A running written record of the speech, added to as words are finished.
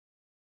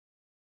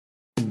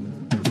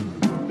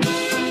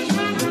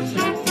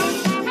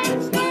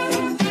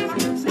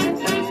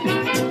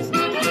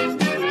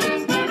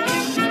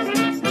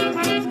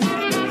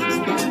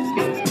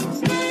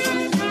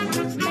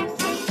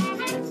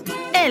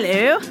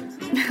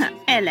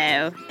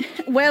Hello.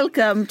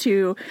 Welcome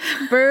to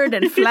Bird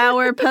and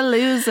Flower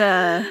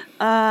Palooza.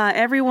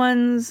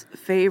 Everyone's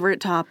favorite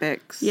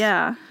topics.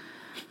 Yeah.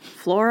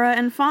 Flora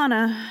and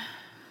fauna.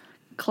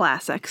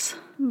 Classics.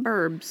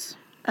 Burbs.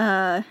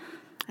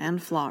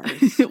 And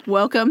flowers.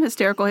 Welcome,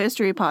 Hysterical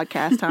History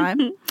Podcast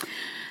time.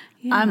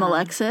 Yeah. I'm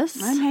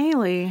Alexis. I'm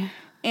Haley.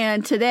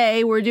 And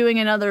today we're doing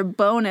another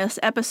bonus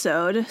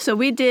episode. So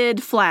we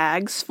did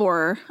flags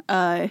for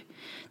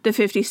the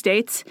 50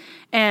 states.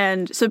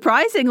 And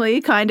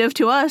surprisingly, kind of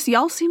to us,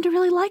 y'all seem to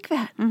really like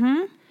that.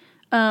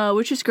 Mm-hmm.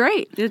 Which is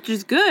great. Which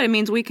is good. It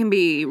means we can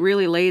be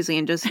really lazy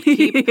and just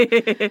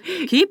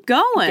keep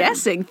going.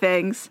 Guessing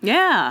things.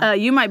 Yeah.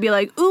 You might be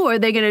like, ooh, are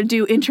they going to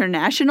do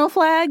international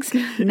flags?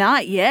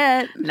 Not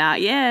yet.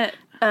 Not yet.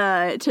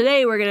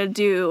 Today we're going to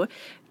do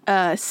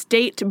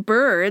state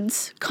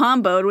birds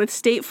comboed with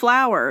state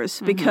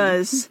flowers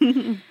because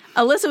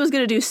Alyssa was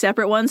going to do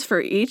separate ones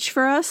for each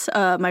for us.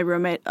 Our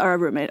roommate,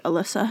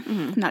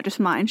 Alyssa. Not just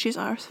mine, she's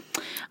ours.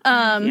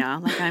 Yeah,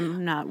 like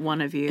I'm not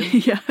one of you.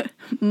 Yeah,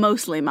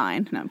 mostly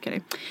mine. No, I'm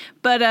kidding.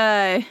 But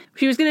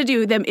she was going to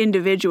do them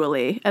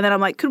individually. And then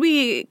I'm like, could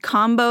we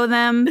combo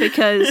them?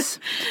 Because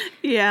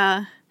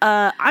Yeah.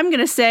 I'm going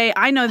to say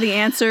I know the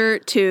answer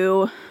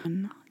to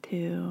 1,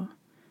 2,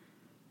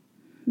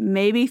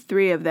 maybe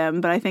 3 of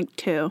them, but I think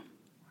 2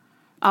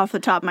 off the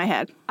top of my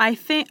head. I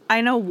think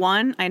I know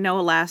one. I know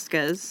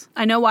Alaska's.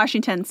 I know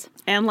Washington's.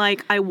 And,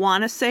 like, I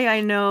want to say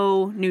I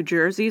know New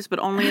Jersey's, but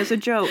only as a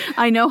joke.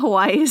 I know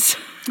Hawaii's.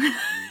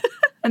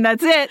 And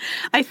that's it.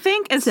 I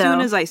think as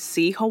soon as I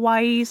see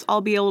Hawaii's,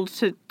 I'll be able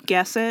to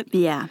guess it.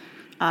 Yeah.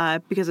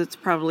 Because it's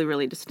probably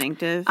really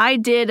distinctive. I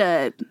did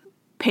a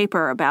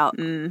paper about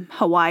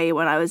Hawaii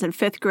when I was in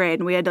 5th grade,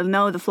 and we had to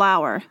know the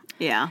flower.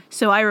 Yeah.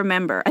 So I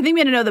remember. I think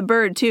we had to know the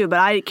bird, too, but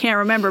I can't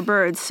remember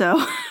birds,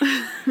 so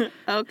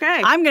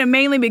Okay. I'm going to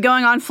mainly be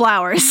going on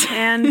flowers.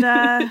 And,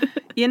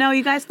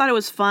 you guys thought it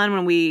was fun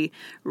when we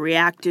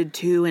reacted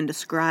to and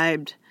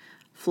described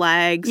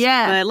flags.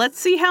 Yeah. But let's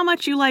see how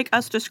much you like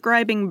us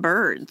describing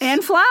birds.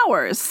 And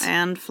flowers.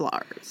 And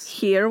flowers.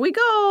 Here we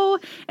go.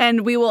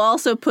 And we will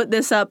also put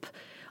this up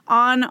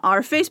on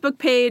our Facebook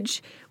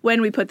page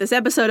when we put this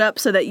episode up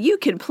so that you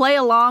can play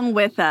along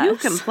with us. You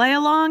can play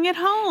along at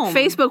home.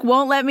 Facebook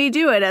won't let me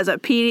do it as a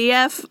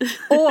PDF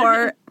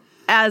or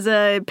as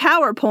a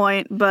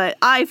PowerPoint, but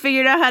I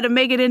figured out how to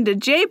make it into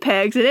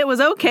JPEGs, and it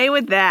was okay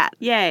with that.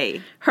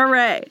 Yay.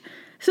 Hooray.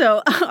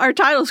 So our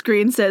title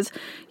screen says,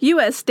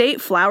 U.S.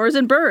 State Flowers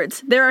and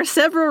Birds. There are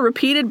several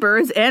repeated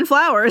birds and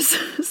flowers,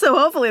 so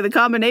hopefully the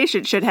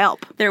combination should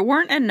help. There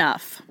weren't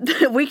enough.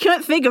 We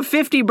couldn't think of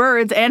 50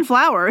 birds and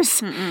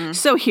flowers,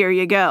 so here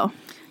you go.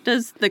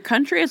 Does the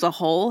country as a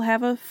whole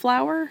have a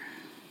flower?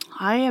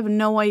 I have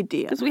no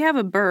idea. Because we have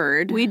a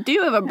bird. We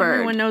do have a bird.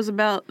 Everyone knows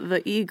about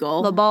the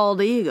eagle. The bald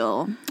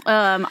eagle.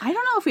 I don't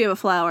know if we have a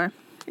flower.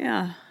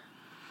 Yeah.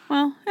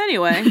 Well,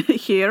 anyway.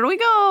 Here we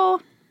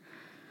go.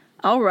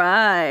 All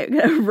right.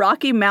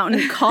 Rocky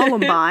Mountain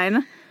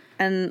Columbine.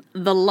 And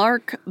the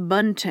lark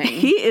bunting.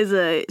 He is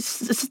a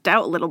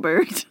stout little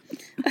bird.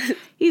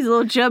 He's a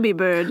little chubby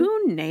bird.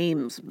 Who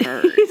names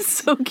birds? He's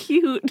so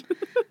cute.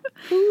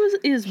 Who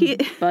is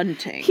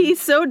bunting?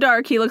 He's so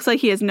dark, he looks like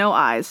he has no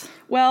eyes.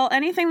 Well,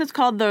 anything that's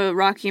called the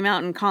Rocky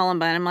Mountain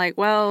Columbine, I'm like,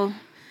 well,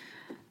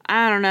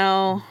 I don't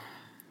know.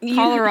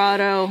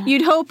 Colorado.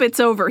 You'd hope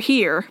it's over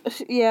here.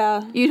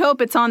 Yeah. You'd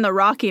hope it's on the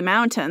Rocky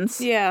Mountains.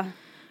 Yeah.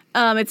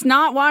 It's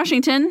not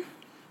Washington.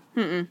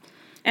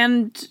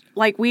 And,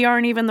 like, we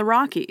aren't even the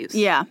Rockies.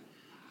 Yeah.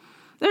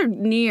 They're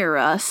near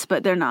us,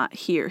 but they're not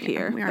here. We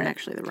aren't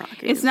actually the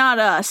Rockies. It's not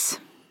us.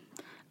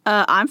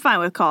 I'm fine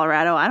with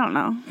Colorado. I don't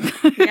know.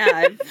 Yeah,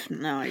 I have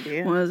no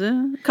idea. What is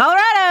it?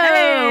 Colorado!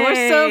 Hey!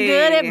 We're so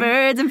good at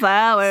birds and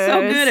flowers.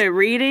 So good at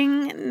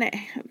reading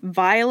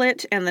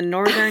Violet and the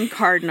Northern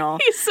Cardinal.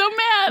 He's so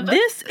mad.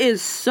 This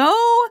is so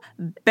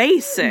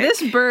basic.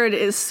 This bird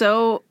is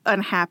so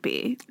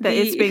unhappy that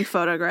it's being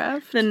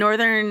photographed. The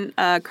Northern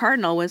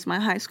Cardinal was my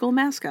high school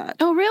mascot.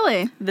 Oh,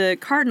 really? The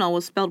Cardinal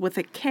was spelled with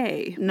a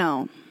K.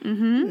 No.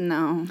 Mm-hmm.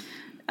 No.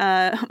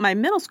 My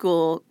middle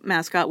school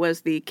mascot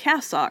was the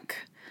Cassock.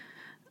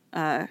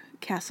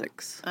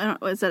 Cassocks. I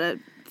don't. Is that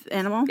an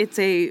animal? It's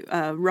a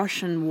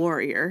Russian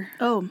warrior.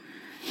 Oh.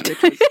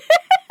 Which is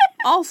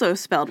also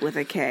spelled with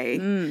a K.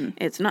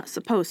 It's not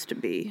supposed to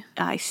be.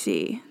 I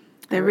see.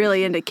 They're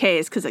really into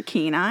K's because of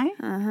Kenai?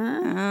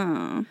 Uh-huh.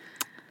 Oh.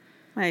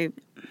 My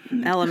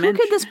Who elementary...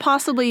 could this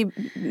possibly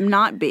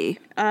not be?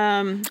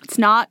 It's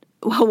not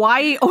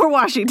Hawaii or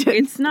Washington.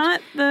 It's not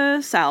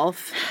the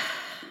South.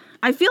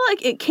 I feel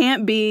like it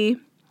can't be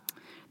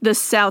the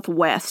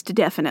Southwest,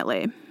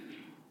 definitely.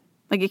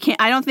 Like, it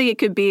can't. I don't think it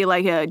could be,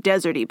 like, a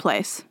deserty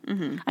place.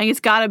 Mm-hmm. I think it's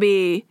got to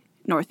be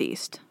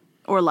Northeast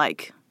or,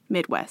 like,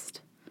 Midwest.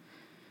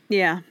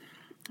 Yeah.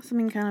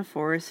 Something kind of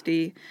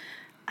foresty.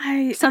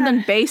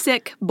 Something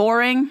basic,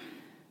 boring.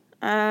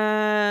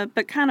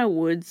 But kind of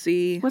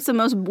woodsy. What's the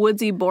most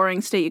woodsy, boring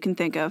state you can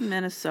think of?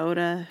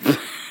 Minnesota.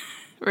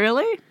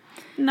 Really?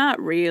 Not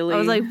really. I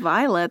was like,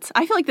 violets.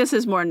 I feel like this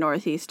is more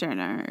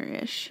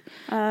northeastern-ish.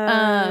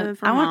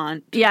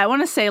 Vermont. I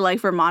want to say like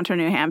Vermont or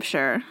New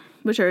Hampshire,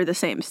 which are the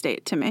same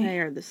state to me. They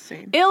are the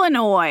same.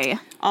 Illinois.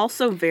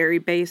 Also very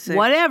basic.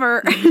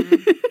 Whatever.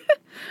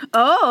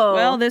 Oh.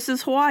 Well, this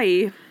is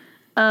Hawaii.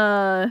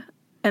 And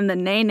the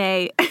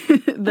Nene,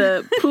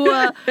 the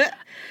Pua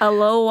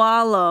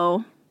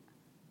Aloalo.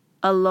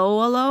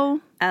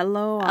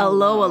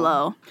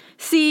 Aloalo.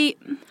 See,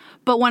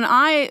 but when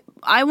I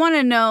want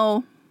to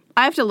know,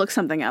 I have to look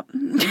something up.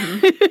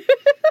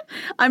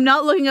 I'm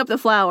not looking up the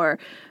flower,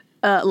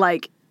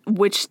 like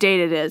which state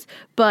it is.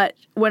 But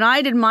when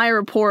I did my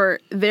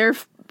report, their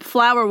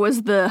flower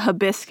was the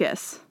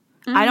hibiscus.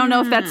 I don't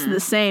know if that's the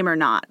same or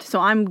not, so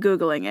I'm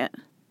Googling it.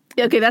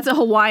 Okay, that's a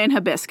Hawaiian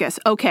hibiscus.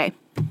 Okay.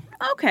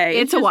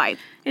 It's Hawaii.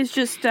 It's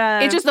just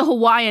It's just the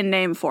Hawaiian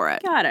name for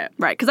it. got it.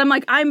 Right, because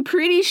I'm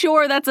pretty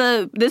sure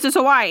this is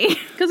Hawaii.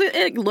 Because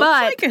it looks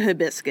like a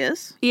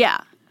hibiscus.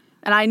 Yeah.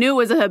 And I knew it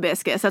was a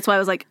hibiscus. That's why I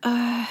was like,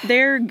 ugh.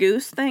 Their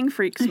goose thing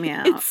freaks me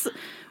out.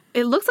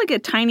 It looks like a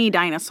tiny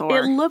dinosaur.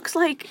 It looks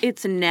like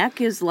its neck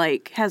has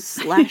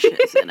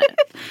slashes in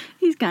it.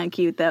 He's kind of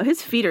cute, though.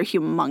 His feet are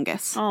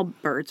humongous. All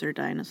birds are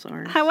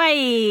dinosaurs.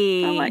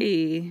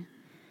 Hawaii.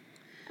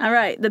 All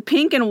right. The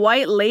pink and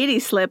white lady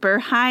slipper.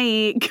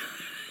 Hi.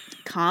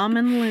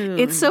 Common loon.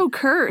 It's so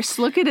cursed.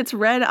 Look at its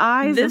red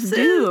eyes of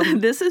doom.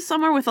 This is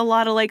somewhere with a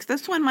lot of lakes.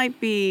 This one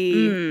might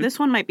be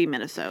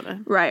Minnesota.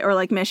 Right, or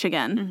like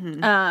Michigan.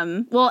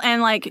 Well,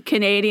 and like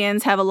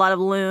Canadians have a lot of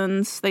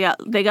loons. They got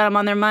them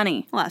on their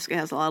money. Alaska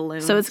has a lot of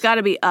loons. So it's got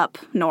to be up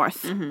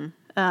north.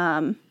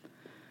 Yeah,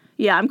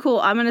 I'm cool.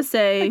 I'm going to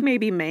say... Like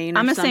maybe Maine or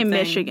I'm going to say something.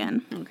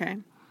 Michigan. Okay.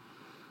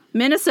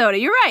 Minnesota.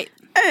 You're right.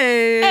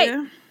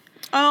 Hey.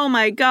 Oh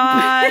my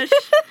gosh.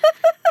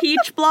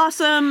 Peach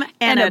blossom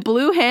and a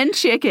blue hen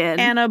chicken.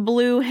 And a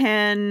blue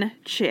hen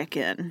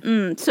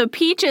chicken. So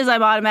peaches,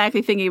 I'm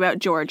automatically thinking about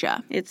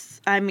Georgia.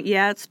 It's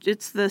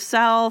the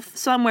South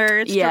somewhere.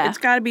 It's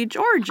got to be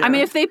Georgia. I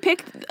mean, if they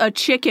pick a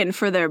chicken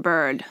for their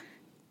bird,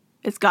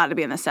 it's got to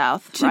be in the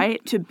South,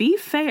 right? To be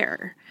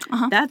fair,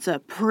 that's a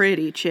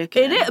pretty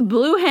chicken. It is.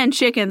 Blue hen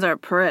chickens are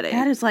pretty.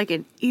 That is like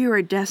an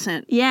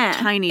iridescent,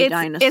 tiny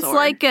dinosaur. It's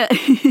like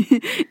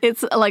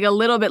it's like a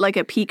little bit like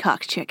a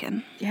peacock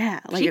chicken.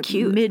 Yeah, like a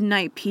cute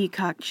midnight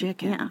peacock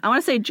chicken. Yeah, I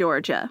want to say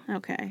Georgia.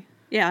 Okay.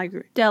 Yeah, I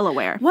agree.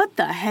 Delaware. What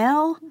the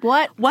hell?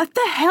 What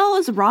the hell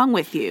is wrong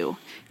with you?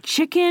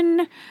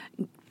 Chicken,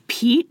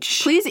 peach?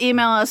 Please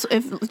email us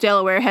if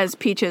Delaware has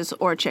peaches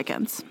or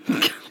chickens.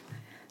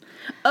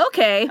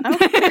 Okay.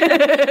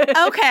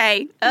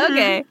 Okay.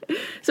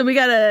 So we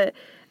got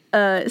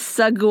a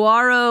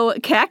saguaro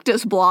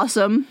cactus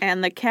blossom.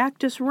 And the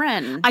cactus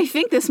wren. I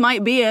think this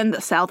might be in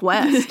the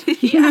Southwest.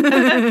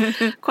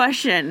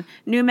 Question.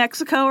 New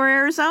Mexico or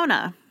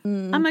Arizona?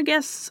 I'm going to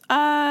guess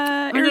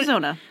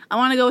Arizona. I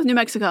want to go with New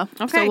Mexico.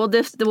 Okay. So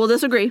we'll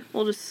disagree.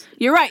 We'll just...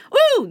 You're right.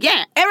 Woo!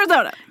 Yeah.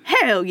 Arizona.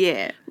 Hell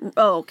yeah.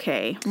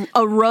 Okay.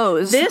 A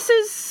rose. This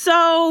is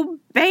so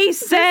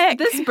basic.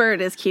 This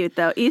bird is cute,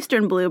 though.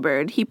 Eastern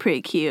bluebird. He's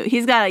pretty cute.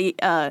 He's got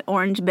a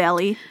orange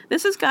belly.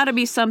 This has got to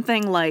be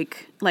something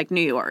like New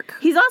York.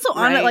 He's also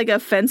on it like a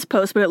fence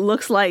post, but it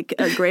looks like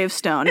a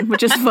gravestone,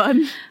 which is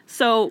fun.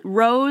 So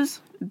rose,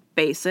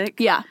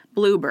 basic. Yeah.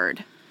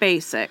 Bluebird.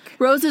 Basic.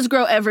 Roses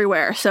grow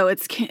everywhere, so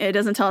it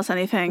doesn't tell us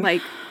anything.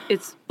 Like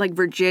it's like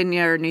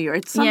Virginia or New York.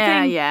 It's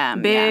something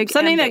big,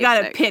 something and that got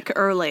to basic. pick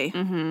early.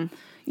 Mm-hmm.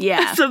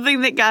 Yeah,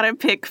 something that got to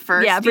pick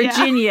first. Yeah,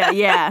 Virginia.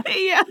 Yeah,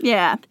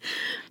 yeah.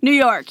 New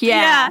York.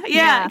 Yeah,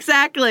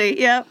 exactly.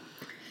 Yep.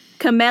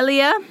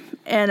 Camellia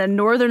and a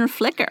northern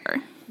flicker.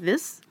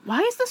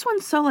 Why is this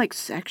one so like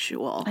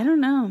sexual? I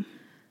don't know.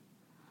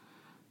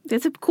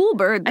 It's a cool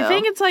bird, though. I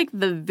think it's like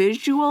the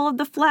visual of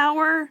the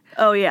flower.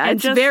 Oh yeah,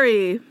 it's just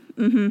very.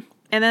 Mm-hmm.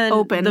 And then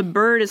open. The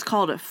bird is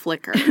called a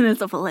flicker. And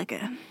it's a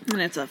flicker.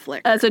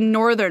 It's a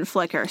northern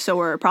flicker, so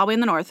we're probably in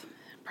the north.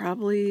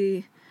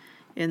 Probably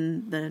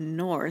in the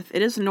north.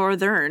 It is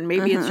northern.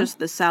 Maybe it's just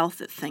the South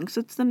that thinks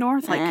it's the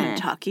north, like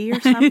Kentucky or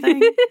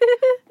something.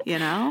 You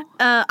know?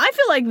 I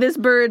feel like this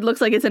bird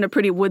looks like it's in a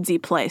pretty woodsy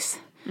place.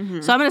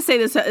 Mm-hmm. So I'm going to say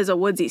this is a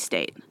woodsy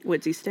state.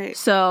 Woodsy state.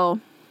 So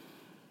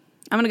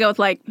I'm going to go with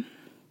like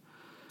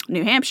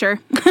New Hampshire.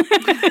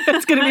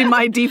 It's going to be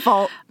my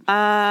default.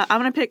 I'm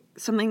going to pick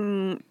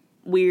something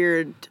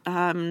weird.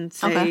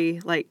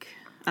 Like,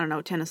 I don't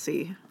know,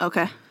 Tennessee.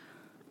 Okay.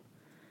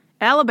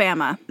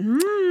 Alabama.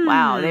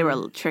 Wow, they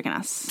were tricking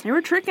us.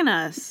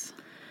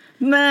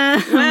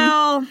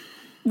 Well,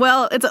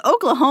 it's an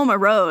Oklahoma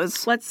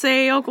rose. Let's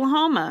say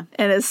Oklahoma.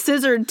 And a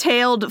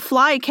scissor-tailed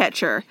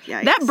flycatcher.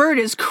 Yikes. That bird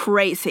is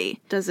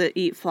crazy. Does it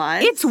eat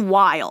flies? It's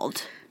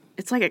wild.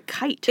 It's like a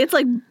kite. It's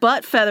like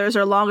butt feathers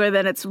are longer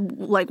than its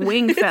like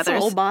wing feathers.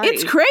 Whole body.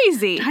 It's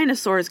crazy.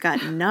 Dinosaurs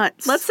got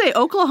nuts. Let's say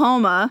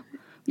Oklahoma.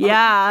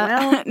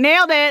 Yeah. Well,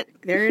 nailed it.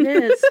 There it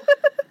is.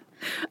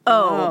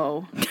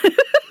 Oh.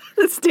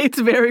 The state's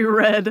very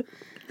red.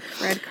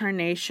 Red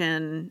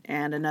carnation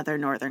and another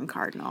northern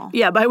cardinal.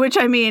 Yeah, by which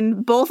I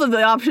mean both of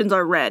the options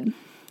are red.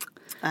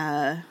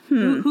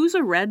 Who's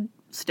a red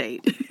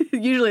state.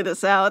 Usually the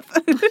South.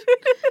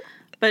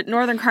 But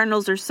northern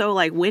cardinals are so,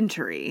 like,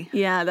 wintry.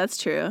 Yeah, that's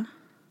true.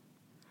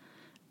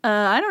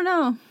 I don't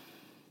know. I'm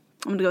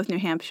going to go with New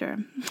Hampshire.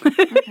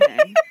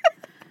 Okay.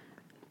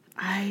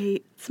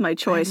 It's my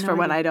choice no for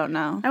what idea. I don't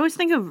know. I always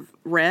think of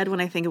red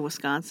when I think of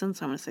Wisconsin,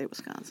 so I'm going to say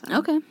Wisconsin.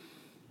 Okay.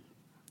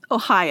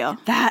 Ohio.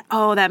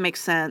 That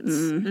makes sense.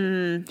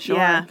 Sure,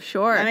 Yeah,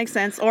 sure. That makes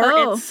sense. Or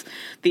Oh. it's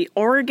the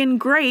Oregon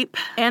grape.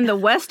 And the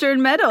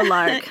Western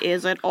Meadowlark.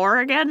 Is it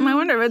Oregon? I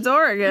wonder if it's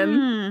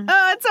Oregon.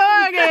 Oh, it's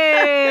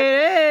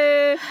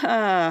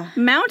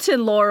Oregon!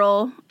 Mountain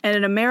laurel and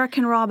an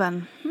American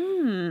robin.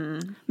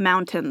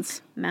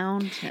 Mountains.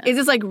 Mountain. Is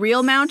this like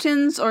real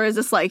mountains or is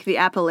this like the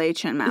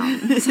Appalachian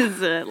Mountains? This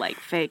is like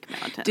fake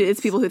mountain.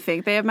 It's people who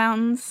think they have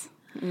mountains.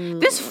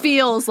 This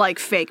feels like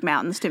fake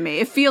mountains to me.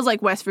 It feels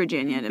like West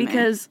Virginia to me.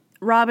 Because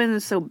Robin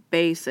is so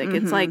basic.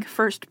 It's like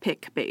first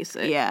pick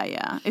basic.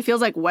 Yeah. It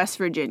feels like West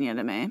Virginia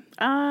to me.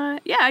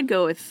 Yeah, I'd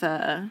go with West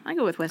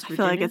Virginia. I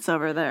feel like it's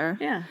over there.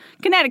 Yeah.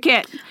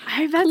 Connecticut.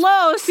 Close.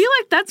 Close. I feel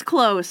like that's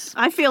close.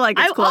 I feel like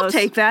it's close. I'll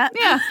take that.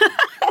 Yeah.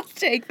 I'll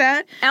take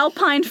that.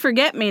 Alpine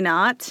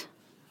forget-me-not.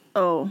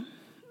 Oh,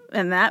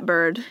 and that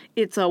bird.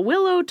 It's a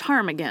willow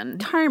ptarmigan.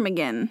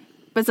 Ptarmigan.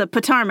 But it's a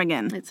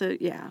ptarmigan.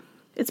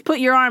 It's put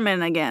your arm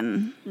in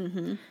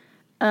again.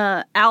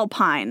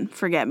 Alpine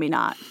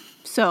forget-me-not.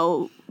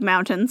 So,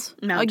 mountains.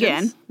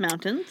 Again.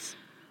 Mountains.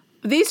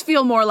 These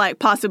feel more like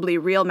possibly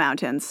real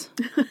mountains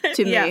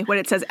to me Yeah. when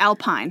it says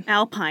alpine.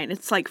 Alpine.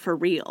 It's like for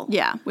real.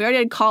 Yeah. We already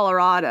had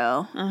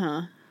Colorado.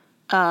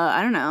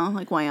 I don't know,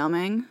 like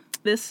Wyoming.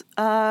 This,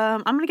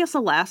 I'm going to guess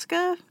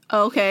Alaska.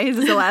 Oh, okay. Is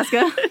this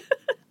Alaska?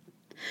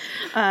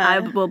 I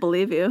will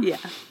believe you. Yeah.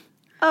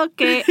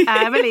 Okay,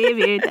 I believe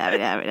you.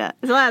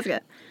 It's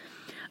Alaska.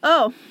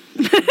 Oh.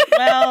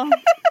 Well,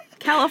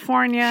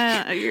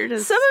 California, you're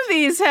just... Some of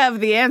these have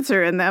the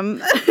answer in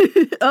them.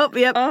 Oh,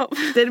 yep. Oh.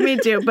 Didn't mean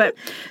to, but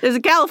there's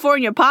a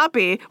California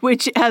poppy,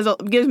 which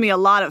gives me a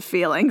lot of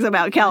feelings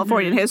about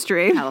Californian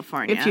history.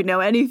 California. If you know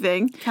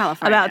anything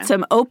California. about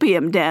some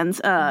opium dens.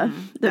 The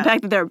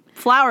fact that their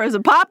flower is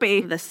a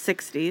poppy. The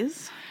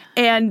 60s.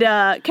 And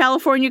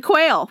California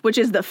quail, which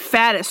is the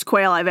fattest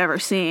quail I've ever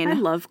seen. I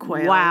love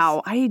quails.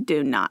 Wow, I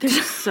do not. They're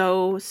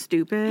so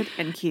stupid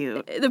and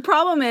cute. The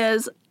problem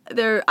is,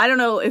 I don't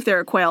know if there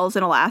are quails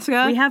in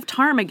Alaska. We have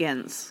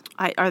ptarmigans.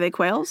 Are they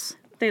quails?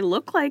 They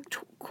look like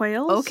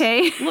quails.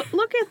 Okay.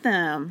 Look at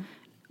them.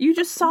 You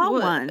just saw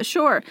one.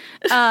 Sure.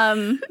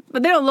 But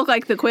they don't look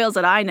like the quails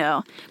that I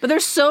know. But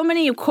there's so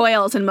many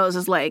quails in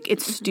Moses Lake.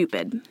 It's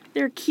stupid.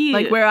 They're cute.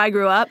 Like where I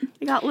grew up.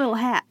 They got little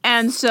hats.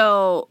 And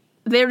so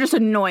they're just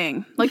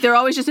annoying. Like they're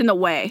always just in the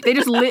way. They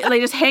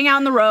just hang out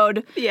on the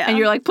road. Yeah. And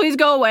you're like, please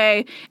go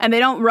away. And they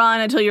don't run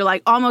until you're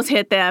like almost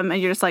hit them.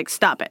 And you're just like,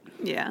 stop it.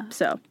 Yeah.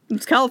 So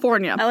it's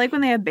California. I like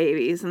when they have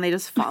babies and they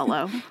just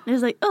follow.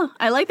 It's like, oh,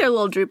 I like their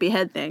little droopy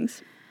head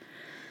things.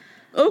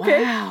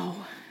 Okay. Wow.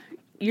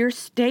 Your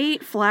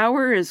state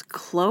flower is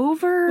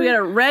clover? We got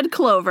a red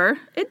clover.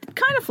 It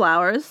kind of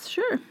flowers,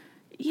 sure.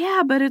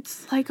 Yeah, but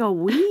it's like a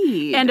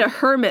weed. And a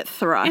hermit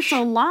thrush. It's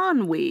a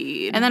lawn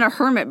weed. And then a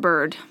hermit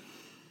bird.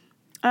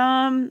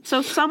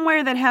 So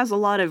somewhere that has a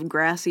lot of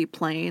grassy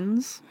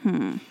plains.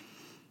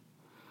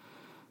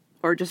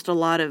 Or just a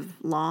lot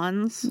of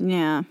lawns.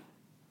 Yeah.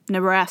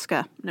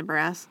 Nebraska.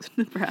 Nebraska.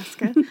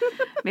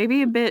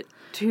 Maybe a bit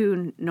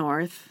too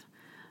north.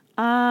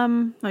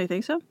 Oh, you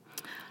think so?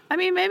 I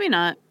mean, maybe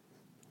not.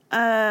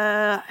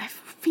 I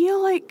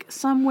feel like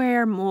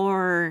somewhere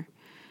more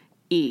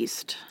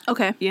east,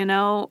 Okay. you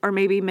know, or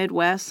maybe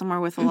Midwest, somewhere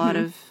with a lot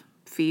of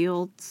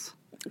fields.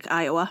 Like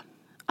Iowa.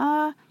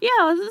 Yeah,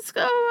 let's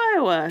go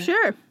Iowa.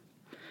 Sure.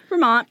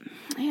 Vermont.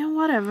 Yeah,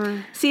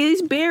 whatever. See,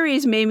 these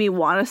berries made me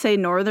want to say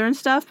northern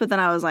stuff, but then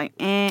I was like,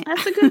 eh.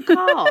 That's a good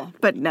call.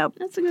 But nope.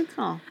 That's a good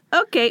call.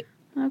 Okay.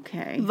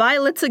 Okay.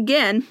 Violets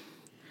again.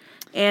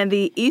 And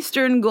the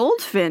eastern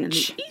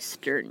goldfinch. The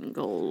eastern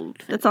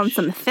goldfinch. That's on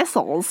some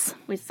thistles.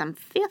 With some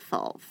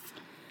thistles.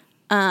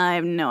 I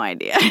have no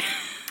idea.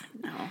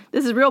 No.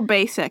 This is real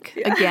basic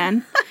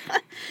again.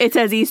 It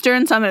says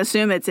eastern, so I'm going to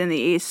assume it's in the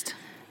east.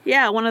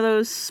 Yeah, one of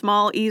those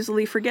small,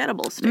 easily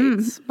forgettable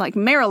states. Like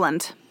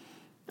Maryland.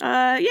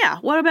 Yeah.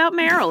 What about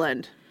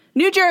Maryland?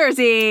 New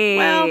Jersey.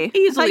 Well, I thought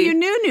easily. you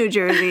knew New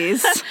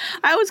Jersey's.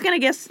 I was going to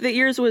guess that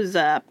yours was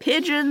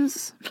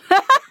pigeons.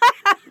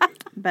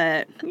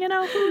 But, you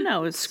know, who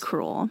knows?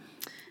 Cruel.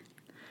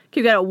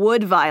 You got a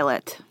wood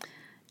violet.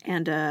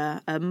 And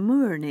a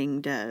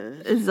mourning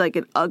dove. It's like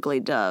an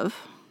ugly dove.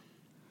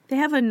 They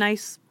have a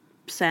nice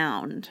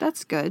sound.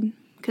 That's good,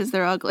 because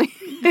they're ugly.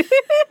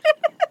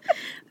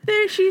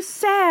 There, she's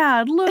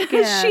sad. Look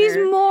at She's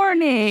her.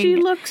 mourning. She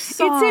looks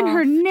soft. It's in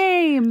her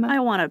name. I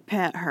want to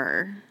pet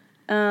her.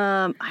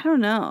 I don't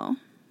know.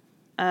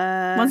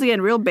 Once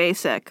again, real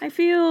basic. I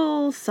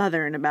feel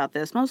southern about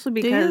this, mostly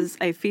because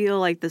I feel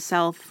like the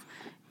South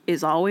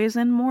is always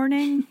in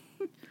mourning.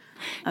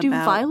 Do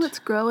about violets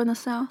grow in the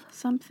South?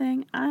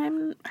 something? I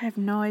have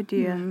no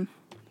idea.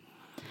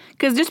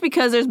 Because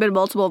there's been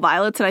multiple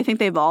violets, and I think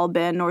they've all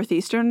been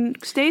northeastern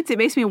states, it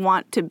makes me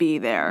want to be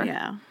there.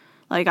 Yeah.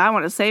 Like, I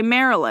want to say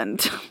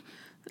Maryland.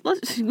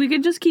 We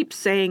could just keep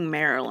saying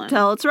Maryland.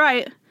 Tell it's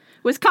right.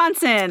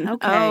 Wisconsin.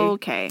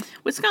 Okay.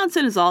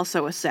 Wisconsin is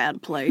also a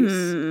sad place.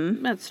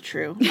 That's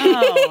true.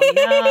 Oh,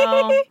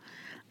 no.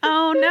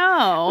 Oh,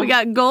 no. We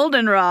got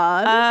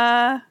goldenrod.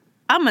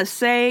 I'm going to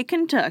say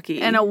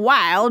Kentucky. And a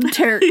wild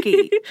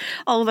turkey.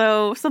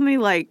 Although something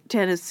like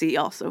Tennessee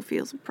also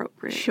feels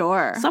appropriate.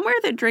 Sure. Somewhere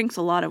that drinks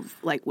a lot of,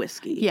 like,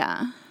 whiskey.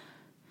 Yeah.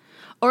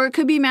 Or it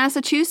could be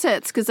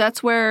Massachusetts, because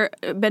that's where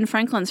Ben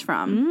Franklin's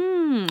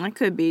from. It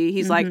could be.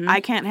 He's like, I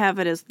can't have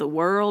it as the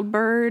world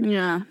bird.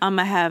 Yeah. I'm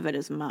going to have it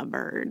as my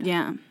bird.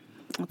 Yeah.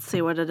 Let's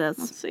see what it is.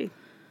 Let's see.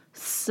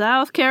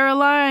 South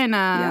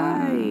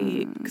Carolina.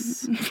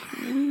 Yikes.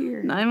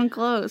 Weird. Not even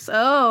close.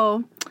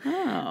 Oh.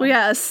 Oh. We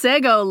got a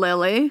sago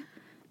lily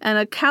and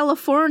a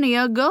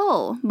California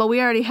gull. But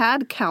we already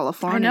had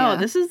California. I know.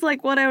 This is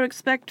like what I would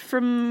expect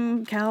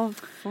from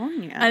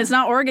California. And it's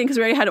not Oregon, because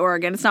we already had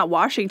Oregon. It's not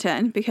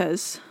Washington,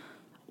 because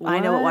I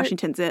know what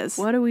Washington's is.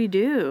 What do we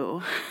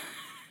do?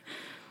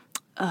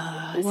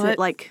 Is it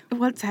like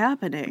What's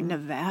happening?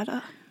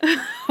 Nevada?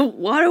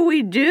 What do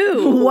we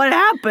do? What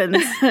happens?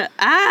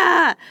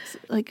 Is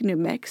it like New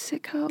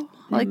Mexico?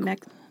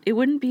 it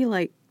wouldn't be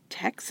like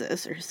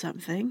Texas or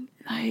something.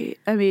 I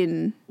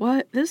mean,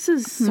 What? This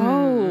is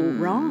so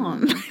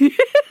wrong.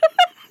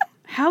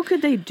 How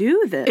could they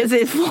do this? is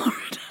it Florida?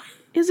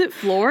 Is it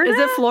Florida? Is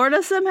it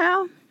Florida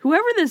somehow?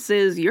 Whoever this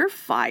is, you're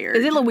fired.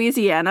 Is it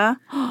Louisiana?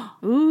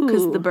 Ooh.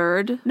 Because the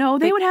bird. No,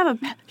 they would have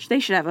they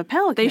should have a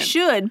pelican. They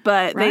should,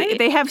 but Right?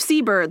 they have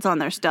seabirds on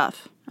their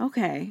stuff.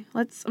 Okay,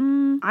 let's.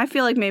 I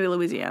feel like maybe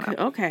Louisiana.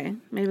 Okay,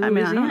 maybe I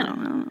mean, Louisiana. I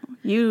don't know.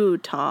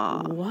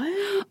 Utah.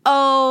 What?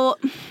 Oh,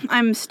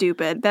 I'm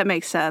stupid. That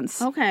makes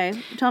sense. Okay,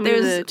 tell me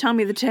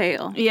the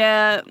tale.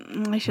 Yeah,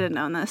 I should have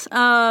known this.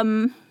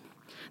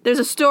 There's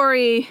a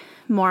story.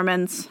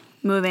 Mormons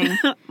moving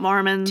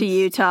Mormons to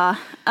Utah.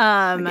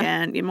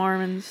 Again, you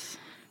Mormons.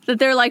 That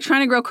they're like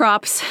trying to grow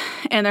crops,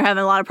 and they're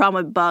having a lot of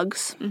problem with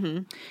bugs.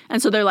 Mm-hmm.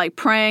 And so they're like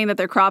praying that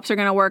their crops are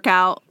going to work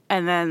out,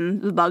 and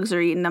then the bugs are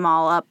eating them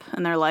all up,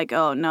 and they're like,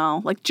 oh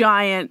no, like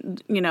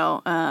giant,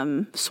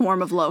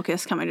 swarm of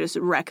locusts coming to just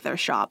wreck their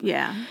shop.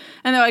 Yeah.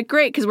 And they're like,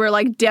 great, because we're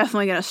like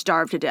definitely going to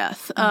starve to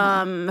death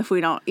if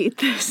we don't eat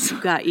this.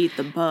 You gotta eat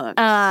the bugs.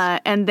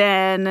 And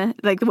then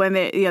like when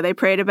they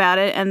prayed about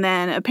it, and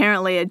then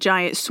apparently a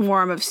giant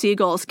swarm of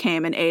seagulls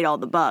came and ate all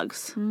the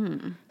bugs.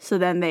 So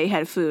then they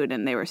had food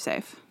and they were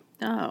safe.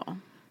 Oh.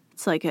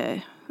 It's like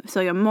a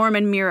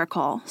Mormon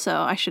miracle. So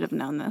I should have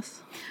known this.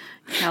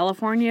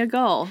 California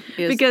gull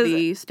is Because-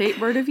 the state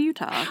bird of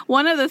Utah.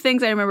 One of the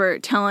things I remember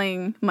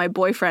telling my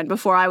boyfriend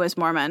before I was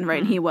Mormon, right,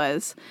 and he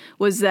was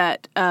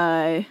that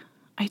I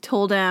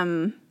told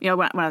him, when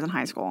I was in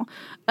high school,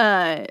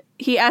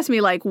 he asked me,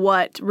 like,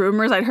 what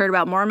rumors I'd heard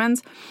about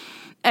Mormons,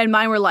 and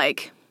mine were,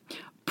 like,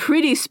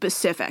 pretty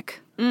specific.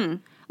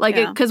 Like,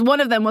 Yeah. because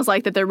one of them was,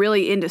 like, that they're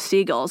really into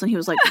seagulls, and he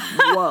was like,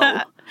 whoa.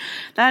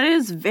 That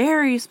is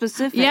very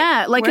specific.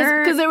 Yeah, like,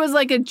 Where- because there was,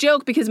 like, a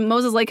joke, because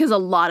Moses Lake has a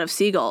lot of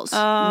seagulls,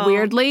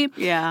 weirdly.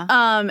 Yeah.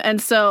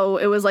 And so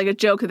it was, like, a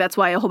joke that's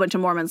why a whole bunch of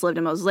Mormons lived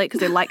in Moses Lake,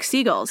 because they like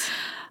seagulls.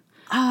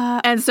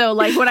 And so,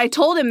 like, when I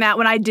told him that,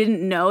 when I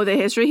didn't know the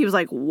history, he was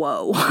like,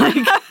 whoa. Like,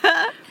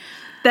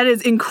 that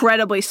is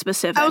incredibly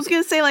specific. I was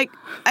going to say, like,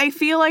 I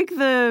feel like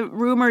the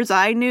rumors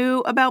I knew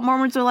about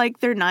Mormons are, like,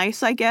 they're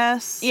nice, I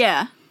guess.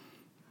 Yeah.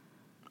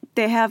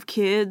 They have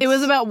kids. It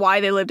was about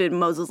why they lived in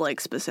Moses Lake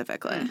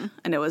specifically.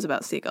 And it was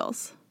about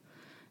seagulls.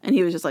 And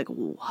he was just like,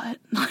 what?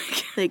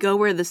 Like, They go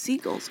where the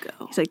seagulls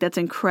go. he's like, that's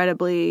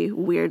incredibly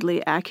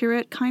weirdly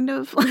accurate, kind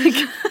of. Like,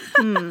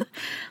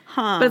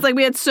 But it's like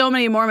we had so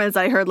many Mormons,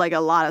 I heard like a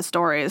lot of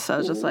stories. So I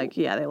was just like,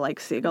 yeah, they like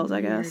seagulls, I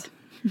guess.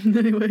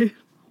 Anyway.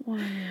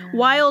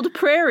 Wild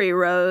prairie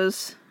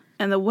rose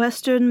and the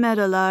western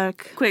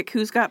meadowlark. Quick,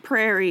 who's got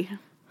prairie?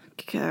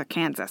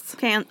 Kansas.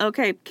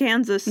 Okay,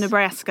 Kansas.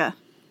 Nebraska.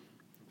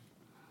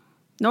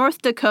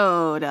 North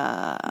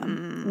Dakota.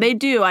 They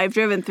do. I've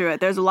driven through it.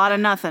 There's a lot of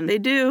nothing. They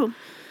do.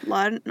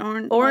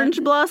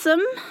 Orange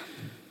blossom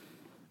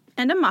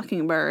and a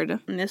mockingbird.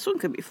 And this one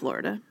could be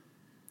Florida.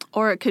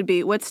 Or it could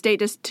be, what state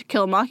does To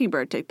Kill a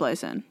Mockingbird take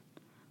place in?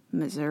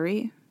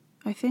 Missouri,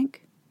 I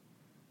think.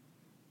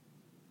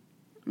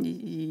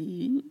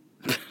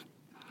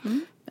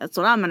 That's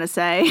what I'm going to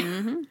say.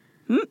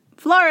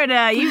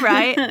 Florida, you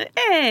right.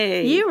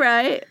 Hey. You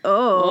right.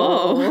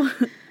 Oh.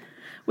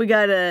 We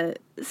got a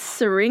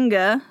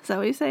syringa. Is that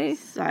what you say?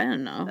 I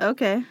don't know.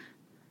 Okay.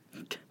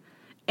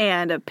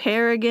 And a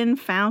peregrine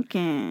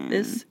falcon.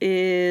 This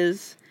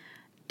is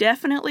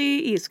definitely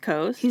East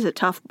Coast. He's a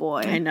tough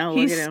boy. I know,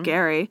 He's look at him.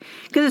 scary.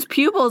 Because his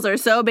pupils are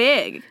so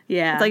big.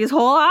 Yeah. It's like his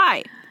whole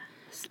eye.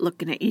 Just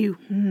looking at you,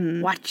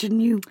 watching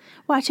you.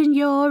 Watching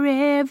your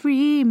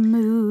every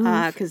move.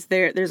 Because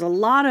there's a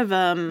lot of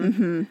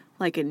them,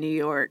 like in New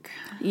York.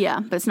 Yeah,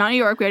 but it's not New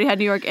York. We already had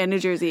New York and New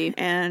Jersey.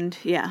 And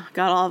yeah,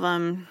 got all of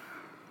them.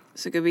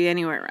 So it could be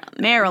anywhere around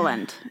there.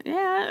 Maryland.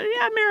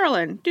 Yeah,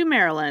 Maryland. Do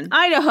Maryland.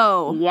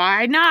 Idaho.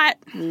 Why not?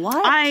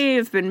 What?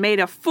 I've been made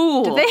a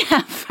fool. Do they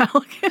have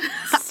falcons?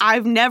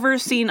 I've never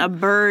seen a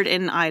bird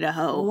in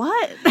Idaho.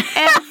 What?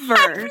 Ever.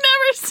 I've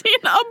never seen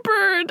a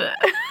bird.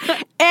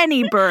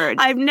 Any bird.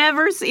 I've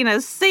never seen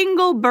a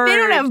single bird. They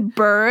don't have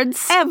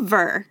birds.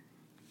 Ever.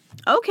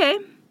 Okay.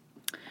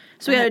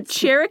 So we had a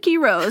Cherokee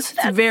Rose.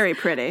 It's very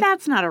pretty.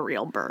 That's not a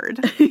real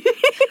bird.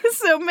 He's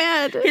so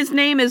mad. His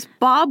name is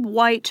Bob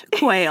White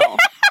Quail.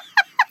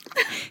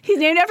 He's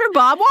named after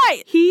Bob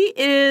White. He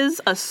is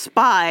a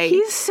spy.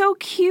 He's so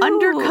cute.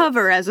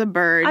 undercover as a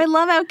bird. I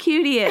love how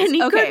cute he is. and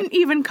he okay. couldn't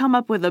even come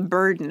up with a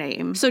bird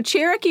name. So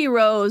Cherokee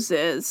Rose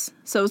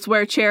so it's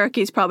where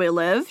Cherokees probably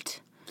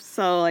lived.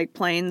 So, like,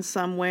 plains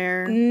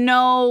somewhere.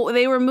 No,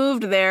 they were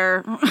moved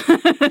there.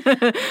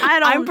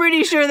 I'm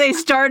pretty sure they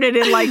started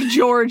in, like,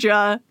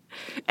 Georgia,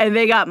 and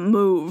they got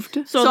moved.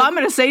 So I'm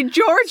going to say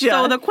Georgia.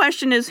 So the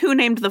question is, who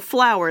named the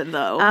flower,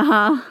 though?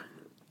 I'm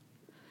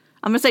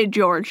going to say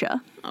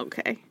Georgia,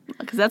 Okay.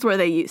 because that's where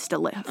they used to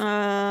live.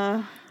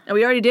 And And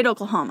we already did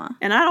Oklahoma.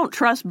 I don't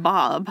trust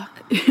Bob.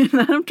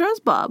 I don't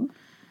trust Bob.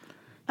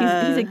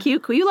 He's a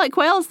cute... You like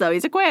quails, though.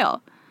 He's a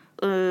quail.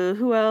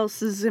 Who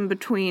else is in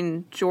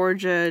between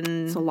Georgia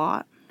It's a and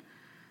lot.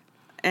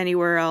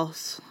 anywhere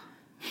else?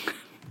 I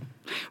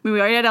mean, we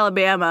already had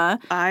Alabama,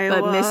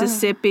 Iowa. but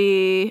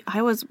Mississippi.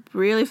 Iowa's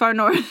really far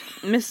north.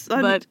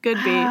 But could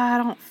be. I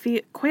don't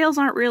feel... Quails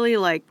aren't really,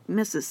 like,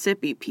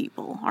 Mississippi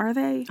people, are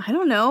they? I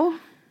don't know.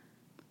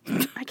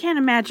 I can't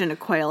imagine a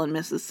quail in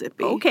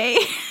Mississippi. Okay.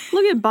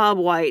 Look at Bob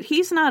White.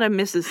 He's not a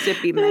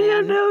Mississippi man. I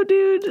don't know,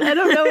 dude. I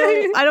don't know.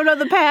 I don't know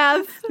the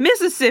path.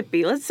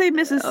 Mississippi. Let's say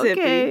Mississippi.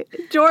 Okay.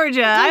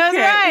 Georgia. I was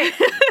Okay.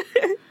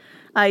 right.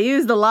 I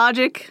used the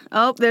logic.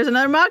 Oh, there's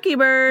another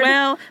mockingbird.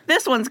 Well,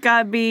 this one's got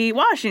to be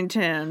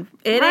Washington.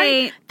 It right?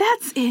 ain't.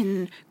 That's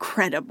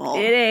incredible.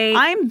 It ain't.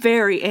 I'm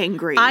very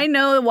angry. I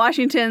know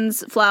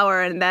Washington's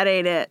flower, and that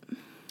ain't it.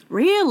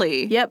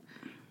 Really? Yep.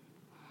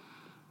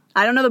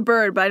 I don't know the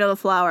bird, but I know the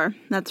flower.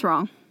 That's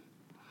wrong.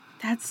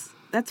 That's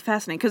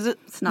fascinating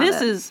because not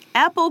this it. is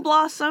apple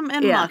blossom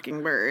and Yeah.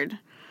 mockingbird.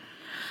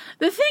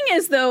 The thing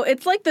is, though,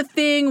 it's like the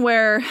thing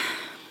where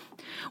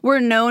we're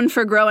known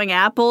for growing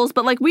apples,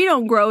 but, like, we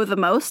don't grow the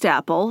most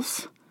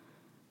apples.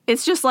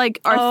 It's just,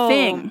 like, our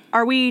thing.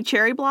 Are we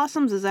cherry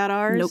blossoms? Is that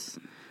ours?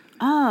 Nope.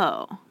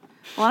 Oh.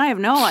 Well, I have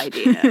no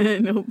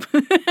idea. Nope.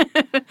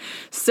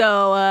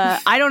 So,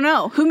 I don't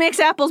know. Who makes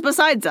apples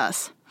besides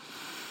us?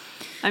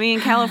 I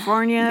mean,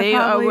 California. We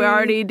probably.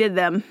 already did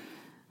them.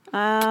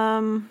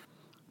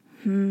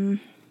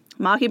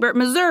 Mockingbird,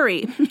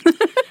 Missouri.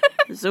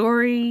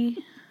 Missouri.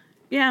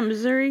 Yeah,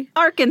 Missouri.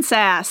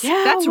 Arkansas.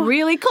 Yeah, That's well-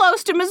 really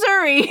close to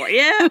Missouri.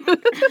 Yeah.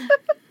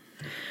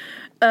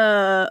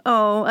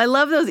 I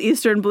love those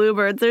eastern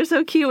bluebirds. They're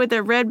so cute with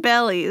their red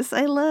bellies.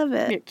 I love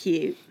it. They're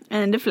cute.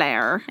 And a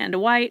flower. And a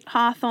white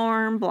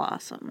hawthorn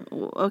blossom.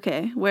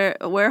 Okay,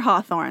 where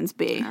hawthorns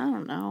be? I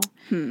don't know.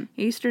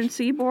 Eastern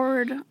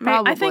Seaboard? I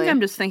Probably. think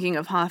I'm just thinking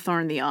of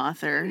Hawthorne the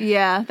author.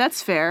 Yeah,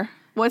 that's fair.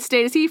 What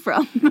state is he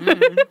from?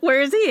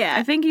 Where is he I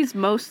at? think he's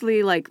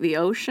mostly like the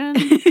ocean.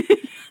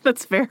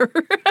 That's fair.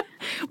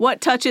 What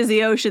touches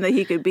the ocean that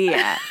he could be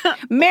at?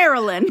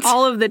 Maryland.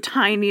 All of the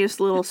tiniest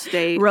little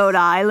states. Rhode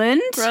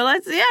Island. Rhode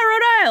Island. That's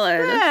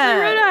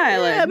Rhode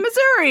Island. Yeah,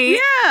 Missouri.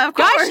 Yeah, of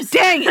course. Gosh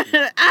dang it.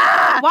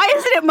 Why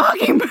isn't it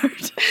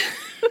Mockingbird?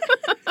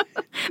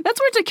 That's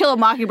where To Kill a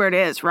Mockingbird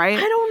is, right?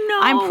 I don't know.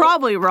 I'm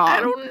probably wrong. I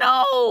don't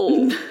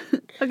know.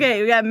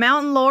 Okay, we got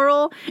mountain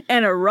laurel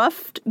and a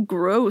ruffed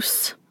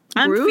grouse.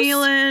 I'm Grouse?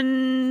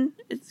 feeling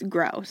it's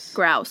grouse.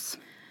 Grouse.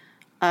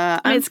 I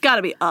mean, it's got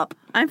to be up.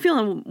 I'm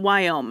feeling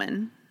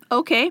Wyoming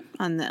Okay.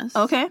 on this.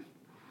 Okay.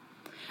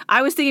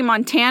 I was thinking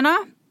Montana,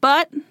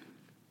 but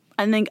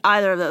I think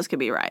either of those could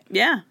be right.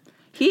 Yeah.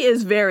 He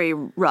is very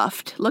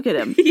roughed. Look at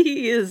him.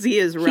 He is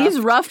rough. He's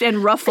roughed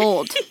and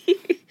ruffled.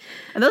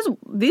 And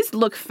these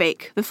look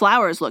fake. The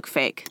flowers look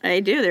fake.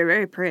 They do. They're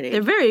very pretty.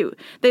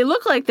 They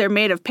look like they're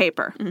made of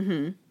paper.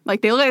 Mm-hmm.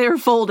 Like they look like they were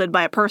folded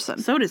by a person.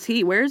 So does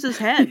he. Where's his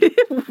head?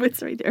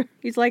 It's right there.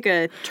 He's like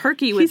a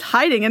turkey with He's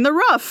hiding in the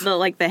rough.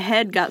 the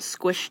head got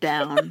squished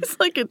down. It's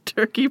like a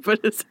turkey,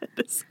 but his head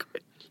is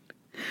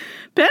squished.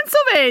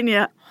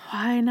 Pennsylvania.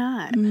 Why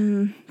not?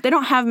 They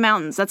don't have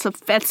mountains. That's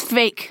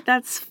fake.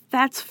 That's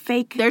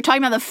fake. They're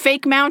talking about the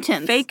fake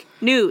mountains. Fake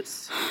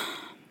news.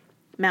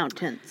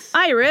 Mountains.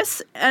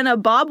 Iris and a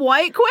Bob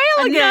White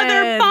quail again.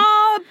 Another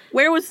Bob.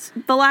 Where was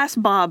the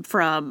last Bob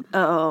from?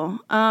 Oh,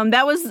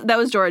 that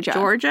was Georgia.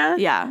 Georgia?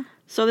 Yeah,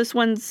 So this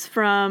one's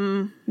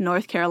from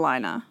North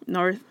Carolina.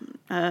 north.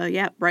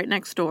 Yeah, right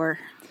next door.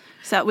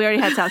 So we already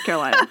had South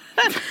Carolina.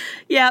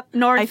 Yep,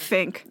 north. I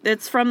think.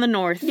 It's from the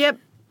north. Yep.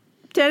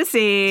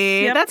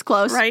 Tennessee. Yep, That's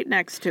close. Right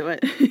next to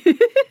it.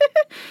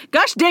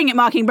 Gosh dang it,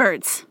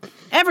 mockingbirds.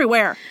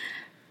 Everywhere.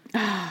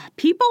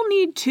 People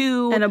need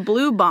to And a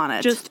blue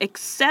bonnet. just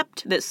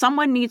accept that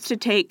someone needs to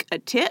take a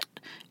tit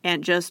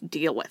and just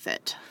deal with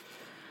it.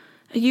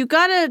 You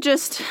gotta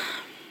just...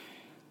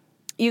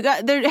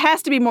 there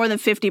has to be more than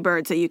 50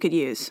 birds that you could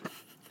use.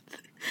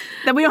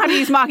 That we don't have to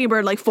use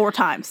mockingbird like 4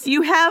 times.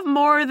 You have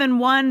more than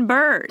one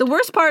bird. The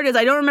worst part is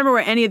I don't remember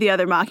where any of the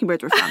other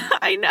mockingbirds were from.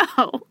 I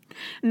know.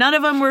 None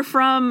of them were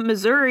from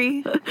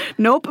Missouri.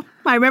 Nope.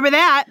 I remember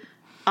that.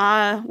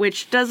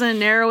 Which doesn't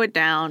narrow it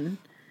down.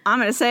 I'm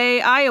going to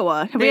say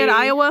Iowa. Have we had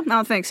Iowa? I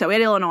don't think so. We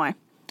had Illinois.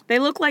 They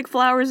look like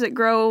flowers that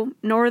grow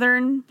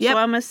northern, Yep. so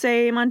I'm going to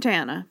say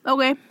Montana.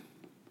 Okay.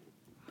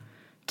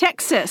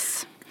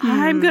 Texas.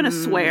 I'm going to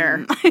swear.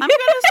 I'm going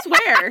to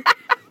swear.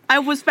 I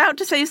was about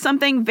to say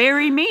something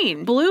very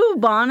mean. Blue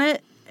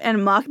bonnet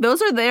and mock.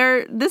 Those are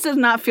there. This does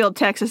not feel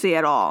Texas-y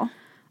at all.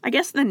 I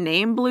guess the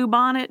name Blue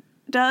Bonnet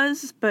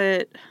does,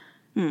 but...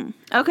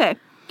 Okay.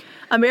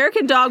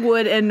 American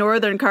dogwood and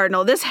northern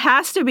cardinal. This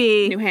has to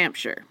be New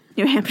Hampshire.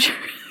 New Hampshire.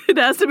 It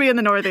has to be in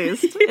the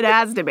Northeast. It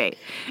has to be.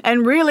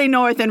 And really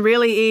north and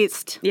really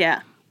east.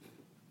 Yeah.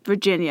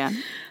 Virginia.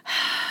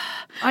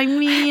 I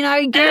mean,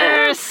 I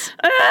guess.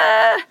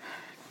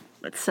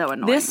 It's so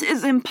annoying. This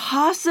is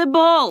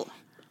impossible.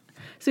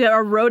 So we have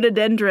a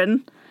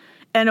rhododendron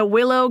and a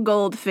willow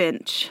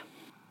goldfinch.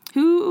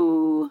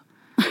 Who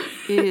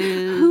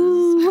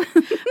is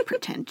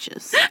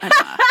pretentious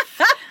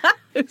enough?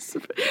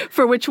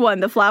 For which one?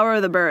 The flower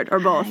or the bird? Or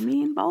both? I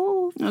mean,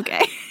 both.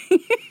 Okay.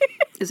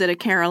 Is it a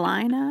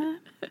Carolina?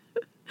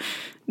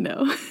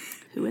 No.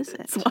 Who is it?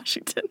 It's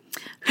Washington.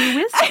 Who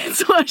is it?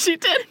 It's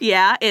Washington.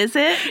 Yeah, is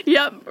it?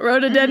 Yep.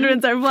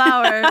 Rhododendrons are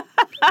flower.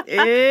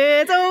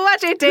 It's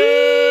Washington.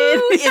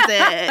 Who is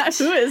it?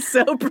 Who is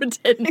so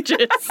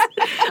pretentious?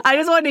 I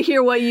just wanted to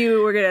hear what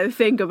you were going to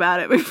think about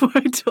it before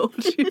I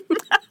told you.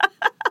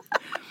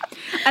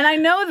 And I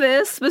know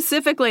this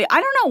specifically. I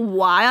don't know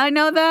why I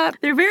know that.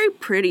 They're very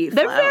pretty flowers.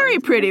 They're very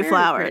pretty They're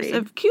very flowers pretty.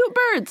 of cute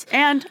birds.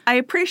 And I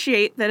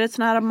appreciate that it's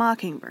not a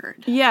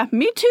mockingbird. Yeah,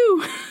 me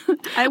too.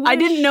 I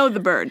didn't know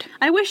the bird.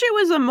 I wish it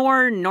was a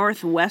more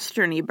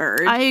northwesterny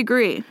bird. I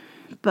agree,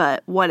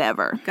 but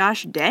whatever.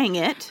 Gosh dang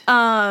it.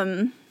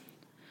 I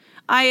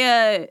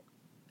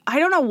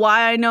don't know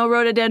why I know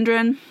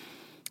rhododendron,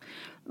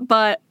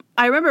 but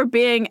I remember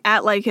being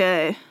at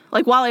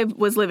while I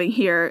was living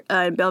here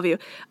in Bellevue,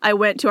 I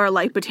went to our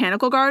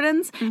botanical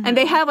gardens, and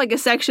they have a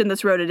section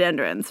that's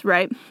rhododendrons,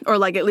 right? Or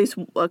at least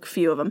a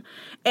few of them.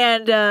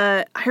 And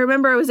I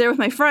remember I was there with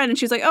my friend, and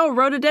she's like, "Oh,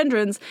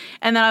 rhododendrons,"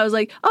 and then I was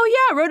like,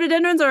 "Oh yeah,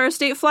 rhododendrons are a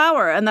state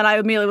flower," and then I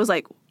immediately was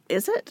like,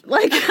 is it?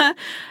 That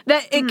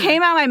it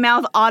came out of my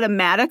mouth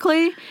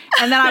automatically,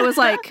 and then I was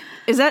like,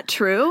 is that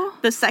true?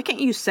 The second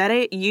you said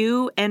it,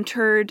 you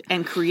entered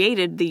and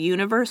created the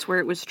universe where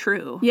it was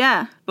true.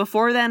 Yeah.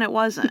 Before then, it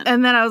wasn't.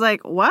 And then I was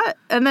like, what?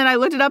 And then I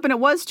looked it up, and it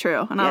was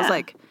true. And I was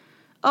like,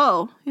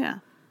 oh. Yeah.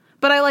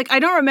 But I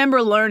don't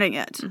remember learning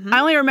it. I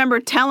only remember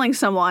telling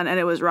someone,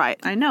 and it was right.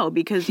 I know,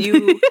 because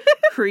you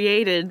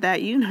created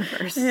that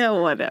universe. Yeah,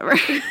 whatever.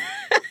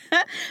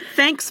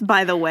 Thanks,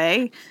 by the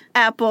way.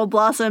 Apple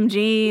blossom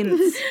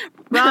jeans.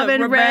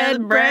 Robin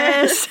red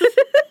breast.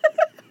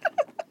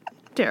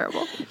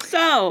 Terrible.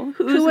 So,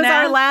 Who was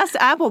now? our last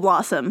apple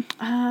blossom?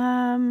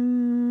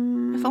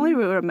 If If only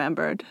we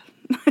remembered.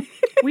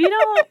 we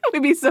don't.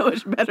 We'd be so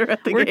much better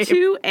at the We're game.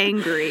 too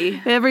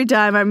angry, Every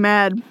time I'm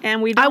mad.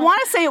 and we don't. I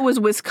want to say it was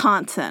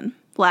Wisconsin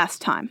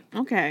last time.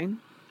 Okay,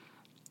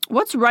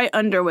 What's right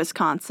under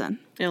Wisconsin?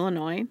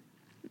 Illinois,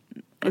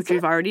 which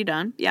we've already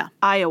done. Yeah,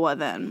 Iowa,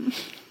 then.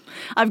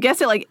 I've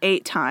guessed it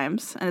 8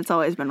 times, and it's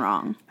always been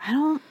wrong. I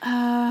don't.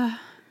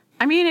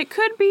 I mean, it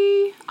could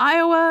be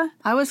Iowa.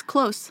 I was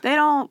close. They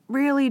don't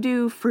really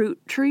do fruit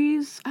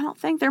trees. I don't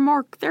think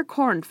they're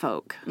corn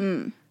folk.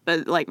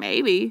 But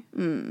maybe.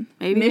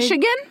 Maybe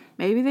Michigan?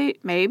 Maybe.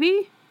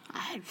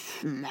 I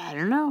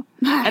don't know.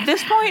 At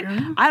this point,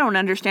 I don't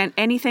understand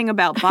anything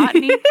about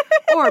botany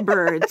or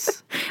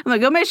birds. I'm going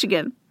to go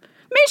Michigan.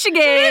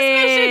 Michigan! It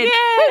is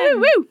Michigan!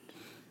 Woo, woo.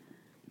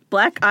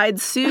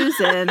 Black-eyed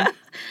Susan.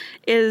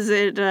 Is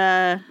it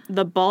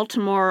the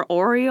Baltimore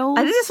Orioles?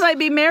 I think this might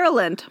be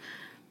Maryland.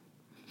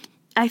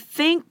 I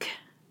think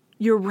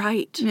you're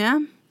right. Yeah?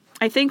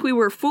 I think we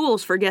were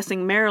fools for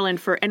guessing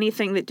Maryland for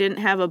anything that didn't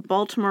have a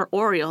Baltimore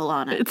Oriole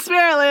on it. It's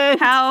Maryland.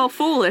 How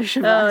foolish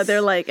of Oh, us. they're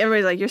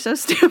everybody's like, you're so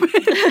stupid.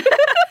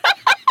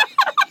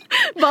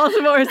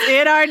 Baltimore's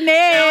in our name.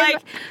 They're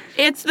like,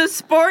 it's the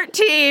sport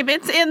team.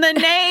 It's in the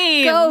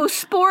name. Go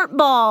sport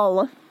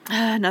ball.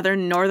 Another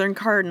Northern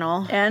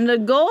Cardinal. And a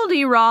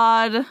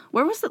goldenrod.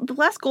 Where was the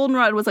last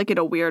goldenrod was in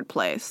a weird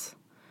place.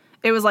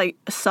 It was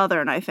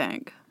southern, I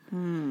think.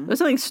 It was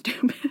something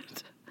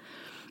stupid.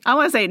 I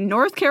want to say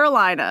North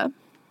Carolina.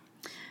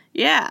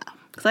 Yeah.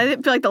 Because I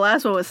didn't feel like the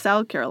last one was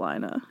South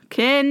Carolina.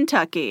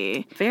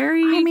 Kentucky.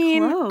 Very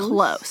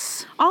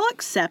Close. I'll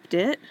accept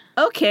it.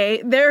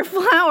 Okay, their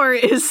flower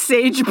is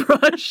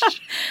sagebrush.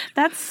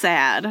 That's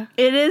sad.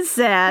 It is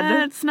sad.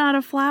 That's not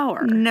a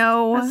flower.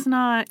 No. That's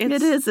not. It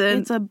isn't.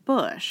 It's a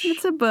bush.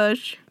 It's a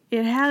bush.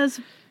 It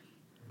has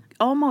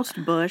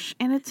almost bush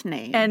in its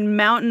name. And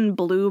mountain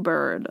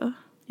bluebird.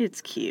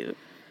 It's cute.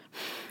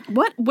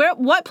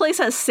 What place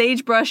has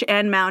sagebrush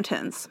and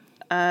mountains?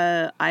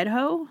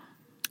 Idaho?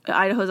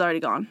 Idaho's already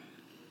gone.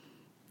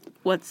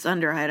 What's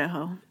under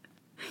Idaho?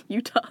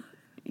 Utah.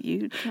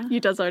 Utah?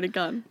 Utah's already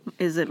gone.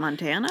 Is it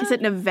Montana? Is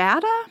it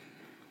Nevada?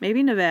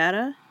 Maybe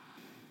Nevada?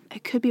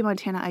 It could be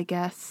Montana, I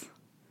guess.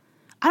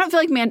 I don't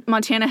feel like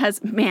Montana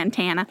has...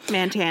 Montana.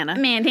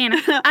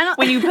 I don't...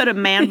 When you put a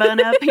man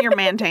bun up, you're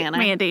Montana.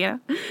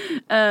 Montana.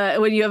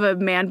 When you have a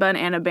man bun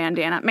and a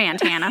bandana.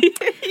 Montana.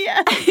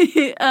 Yeah.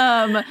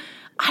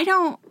 I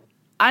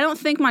don't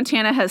think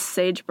Montana has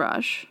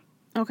sagebrush.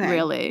 Okay.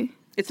 Really.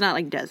 It's not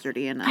like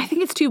deserty enough. I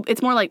think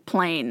it's more like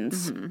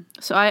plains. Mm-hmm.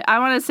 So I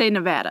want to say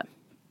Nevada.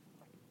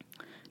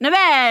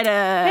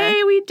 Nevada!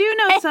 Hey, we do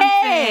know something.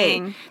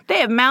 Hey. They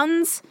have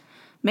mountains,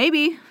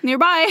 maybe,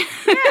 nearby.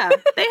 Yeah,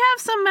 they have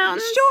some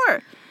mountains.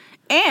 Sure.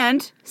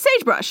 And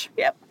sagebrush.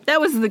 Yep. That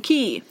was the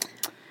key.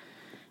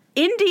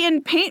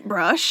 Indian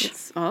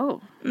paintbrush.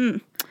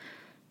 And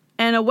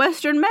a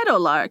western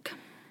meadowlark.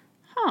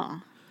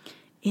 Huh.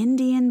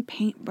 Indian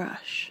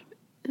paintbrush.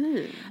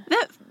 Ew.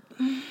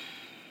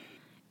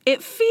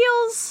 It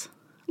feels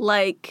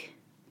like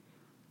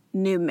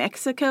New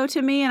Mexico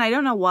to me, and I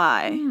don't know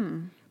why.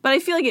 But I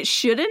feel like it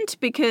shouldn't,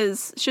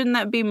 because shouldn't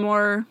that be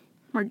more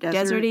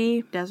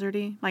deserty?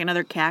 Deserty? Like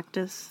another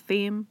cactus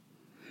theme?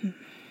 I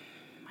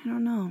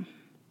don't know.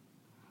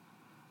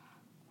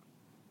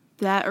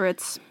 That or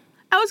it's...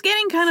 I was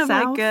getting kind of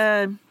South? like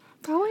a...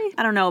 Probably.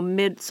 I don't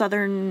know,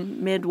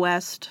 southern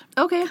Midwest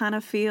kind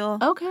of feel.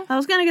 Okay. I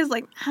was gonna guess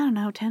like, I don't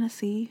know,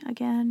 Tennessee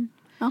again.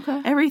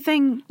 Okay.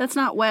 Everything. That's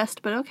not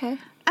west, but okay.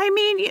 I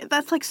mean,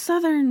 that's like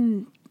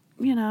southern,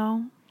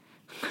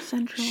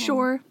 central.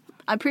 Sure.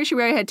 I'm pretty sure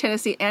we already had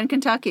Tennessee and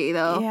Kentucky,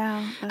 though.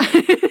 Yeah.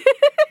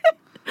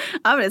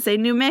 I'm going to say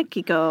New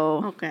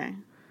Mexico. Okay.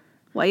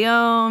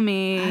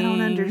 Wyoming. I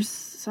don't understand.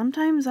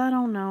 Sometimes I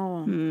don't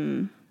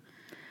know.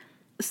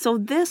 So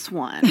this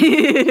one.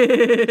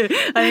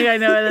 I think I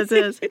know what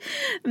this is.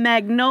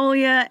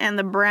 Magnolia and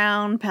the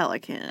brown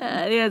pelican.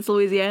 Yeah, it's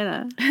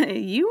Louisiana.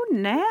 You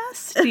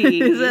nasty.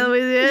 Is that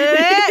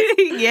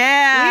Louisiana?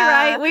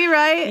 Yeah. We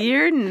right.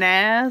 You're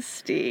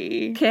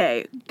nasty.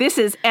 Okay, this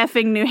is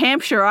effing New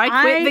Hampshire.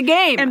 I quit the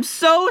game. I'm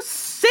so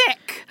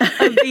sick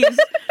of these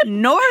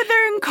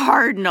northern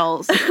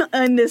cardinals.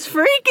 In this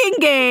freaking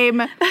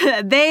game.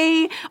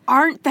 They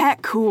aren't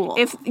that cool.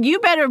 If you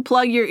better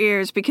plug your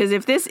ears, because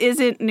if this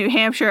isn't New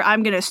Hampshire,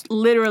 I'm going to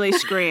literally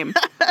scream.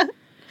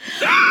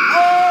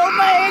 Oh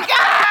my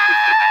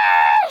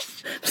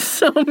gosh!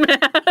 So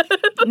mad.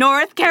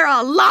 North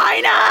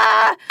Carolina!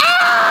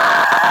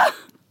 Ah!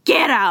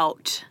 Get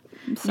out.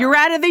 You're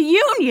out of the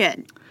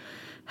Union.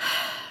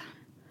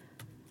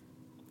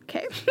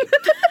 Okay.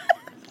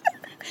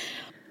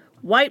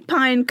 White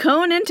pine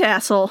cone and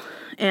tassel,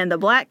 and the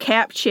black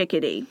cap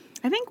chickadee.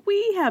 I think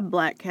we have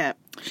black cap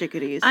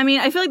chickadees. I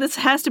mean, I feel like this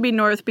has to be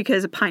north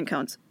because of pine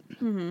cones.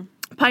 Mm-hmm.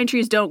 Pine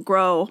trees don't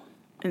grow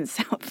in the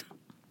south,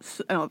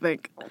 I don't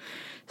think.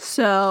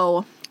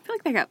 So... I feel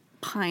like they got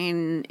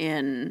pine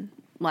in,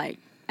 like,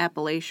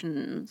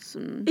 Appalachians.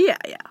 And... Yeah.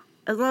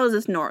 As long as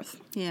it's north.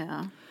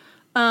 Yeah.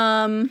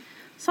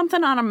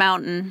 Something on a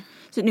mountain.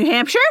 Is it New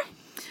Hampshire?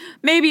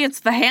 Maybe it's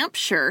the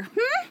Hampshire.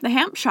 The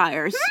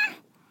Hampshires.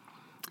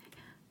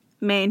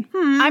 Maine.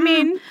 I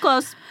mean,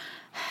 close.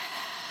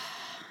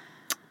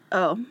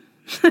 Oh.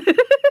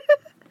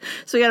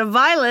 So we got a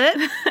violet.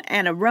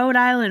 And a Rhode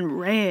Island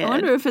red. I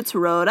wonder if it's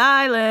Rhode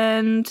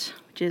Island.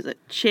 Which is a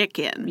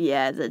chicken.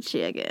 Yeah, it's a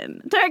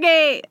chicken.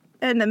 Turkey!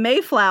 And the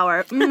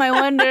Mayflower. I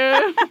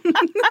wonder.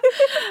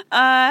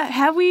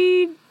 Have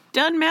we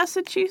done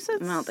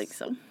Massachusetts? I don't think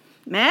so.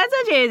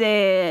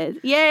 Massachusetts!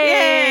 Yay!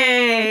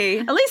 Yay!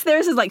 At least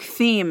theirs is like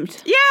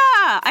themed.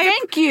 Yeah!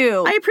 Thank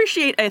you! I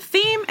appreciate a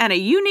theme and a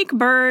unique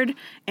bird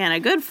and a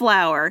good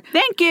flower.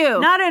 Thank you!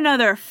 Not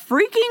another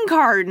freaking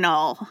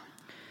cardinal.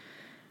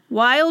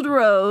 Wild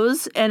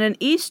rose and an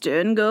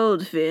eastern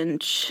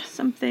goldfinch.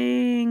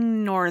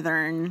 Something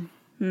northern.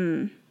 I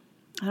don't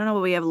know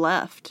what we have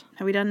left.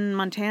 Have we done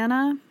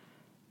Montana?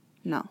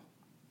 No.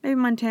 Maybe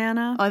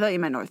Montana. Oh, I thought you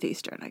meant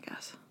northeastern, I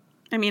guess.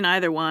 I mean,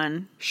 either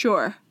one.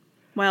 Sure.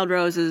 Wild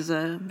rose is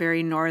a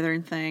very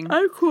northern thing.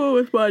 I'm cool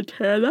with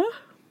Montana.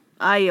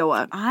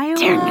 Iowa.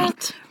 Damn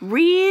it.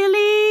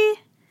 Really?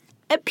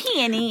 A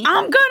peony.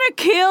 I'm gonna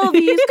kill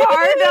these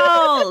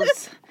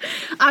cardinals.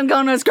 I'm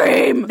gonna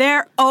scream.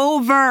 They're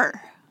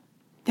over.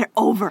 They're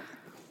over.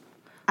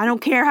 I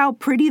don't care how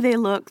pretty they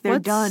look. They're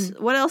done.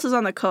 What else is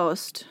on the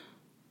coast?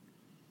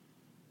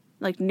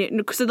 Like,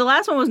 so the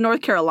last one was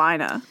North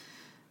Carolina.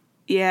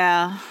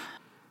 Yeah.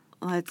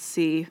 Let's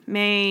see.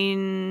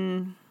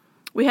 Maine.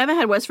 We haven't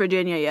had West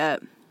Virginia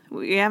yet.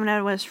 We haven't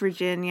had West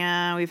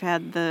Virginia. We've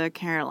had the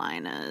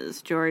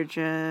Carolinas,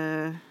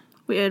 Georgia.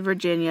 We had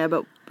Virginia,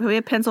 but we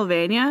had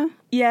Pennsylvania?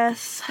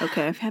 Yes.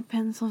 Okay. We've had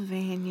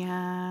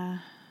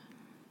Pennsylvania.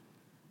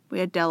 We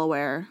had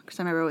Delaware, because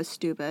I remember it was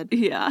stupid.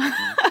 Yeah.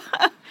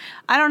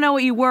 I don't know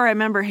what you were. I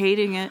remember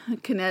hating it.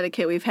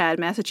 Connecticut, we've had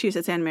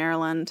Massachusetts and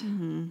Maryland.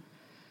 Mm-hmm.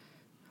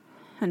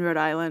 And Rhode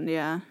Island,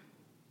 yeah.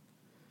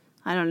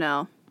 I don't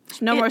know.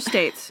 No more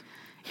states.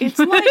 It's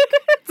like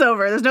it's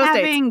over. There's no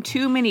states. Having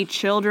too many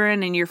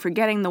children and you're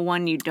forgetting the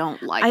one you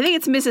don't like. I think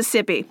it's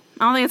Mississippi.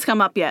 I don't think it's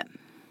come up yet.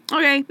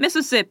 Okay,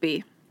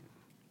 Mississippi.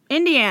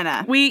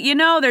 Indiana.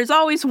 There's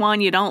always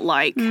one you don't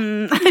like.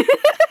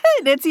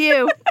 It's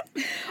you.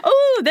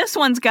 Oh, this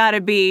one's got to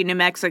be New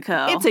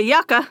Mexico. It's a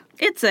yucca.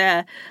 It's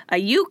a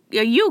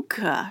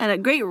yucca. And a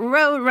great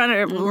road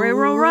runner. Great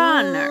road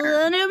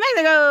runner. New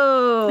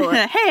Mexico.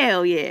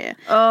 Hell yeah.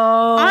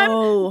 Oh.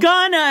 I'm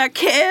gonna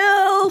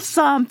kill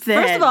something.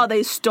 First of all,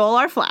 they stole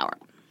our flower.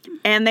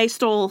 And they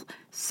stole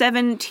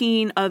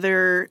 17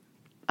 other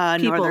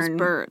northern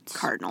birds.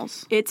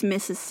 cardinals. It's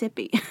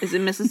Mississippi. Is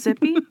it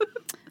Mississippi?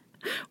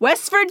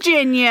 West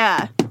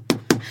Virginia.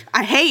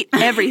 I hate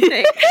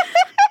everything.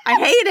 I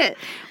hate it.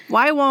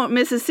 Why won't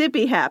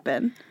Mississippi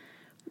happen?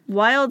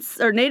 Wild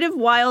native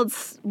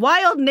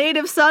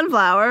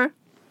sunflower.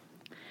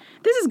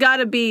 This has got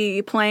to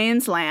be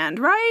Plains land,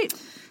 right?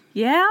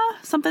 Yeah,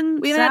 something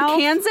We south. had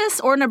Kansas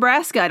or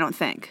Nebraska, I don't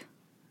think.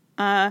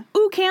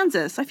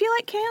 Kansas. I feel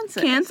like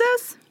Kansas.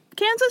 Kansas?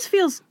 Kansas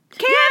feels...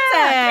 Kansas!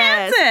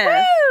 Yeah,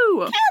 Kansas!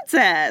 Woo!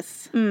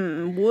 Kansas!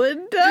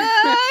 Wood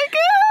duck.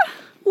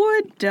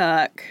 Wood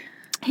duck.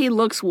 He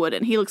looks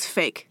wooden. He looks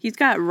fake. He's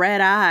got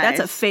red eyes. That's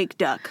a fake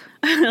duck.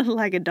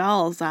 like a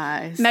doll's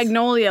eyes.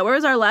 Magnolia.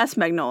 Where's our last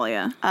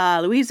magnolia?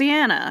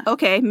 Louisiana.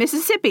 Okay,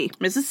 Mississippi.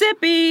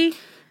 Mississippi.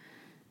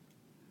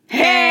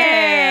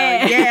 Hey!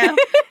 Hell yeah.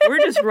 We're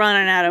just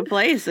running out of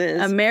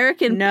places.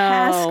 American No.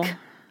 Pask.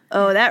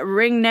 Oh, that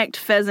ring-necked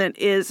pheasant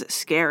is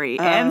scary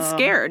and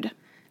scared.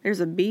 There's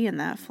a bee in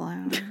that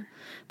flower.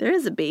 There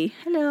is a bee.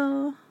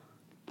 Hello.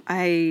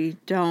 I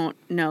don't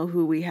know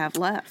who we have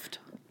left.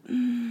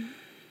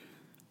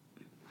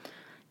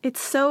 It's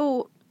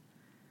so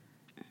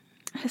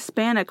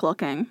Hispanic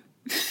looking.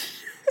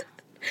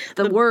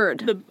 The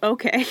word.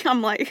 Okay,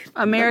 I'm like...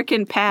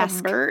 American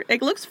Pask. Bird.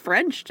 It looks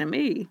French to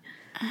me.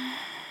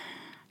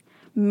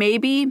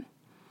 Maybe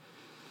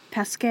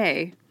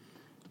Pasquet.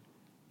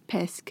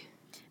 Pesk.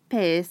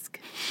 Pesk.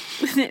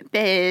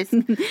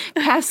 Pesk.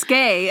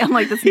 Pasquet. I'm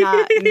like, that's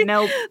not.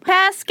 Nope.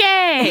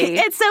 Pasquet.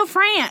 It's so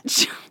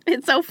French.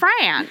 It's so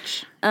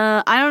French.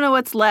 I don't know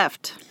what's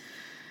left.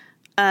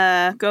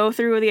 Go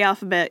through the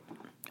alphabet.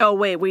 Oh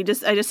wait,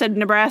 I just said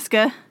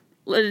Nebraska.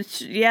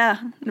 Yeah,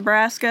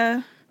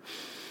 Nebraska.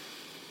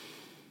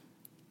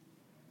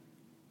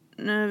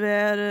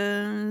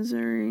 Nevada,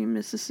 Missouri,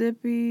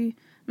 Mississippi.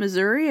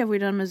 Missouri? Have we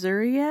done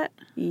Missouri yet?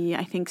 Yeah,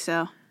 I think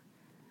so.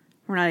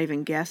 We're not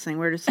even guessing.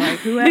 We're just like,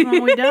 who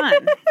haven't we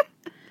done?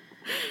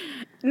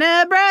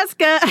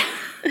 Nebraska.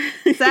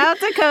 South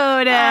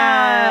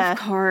Dakota. Of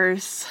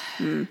course.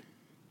 This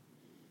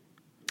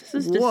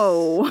is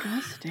Whoa.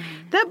 disgusting.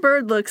 That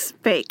bird looks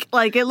fake.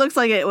 Like, it looks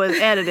like it was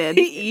edited.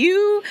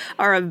 You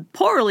are a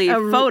poorly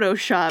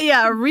photoshopped.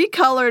 Yeah, a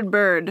recolored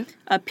bird.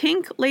 A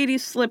pink lady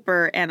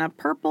slipper and a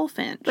purple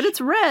finch. But it's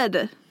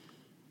red.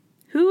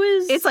 Who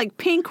is... It's like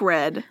pink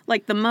red.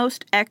 like the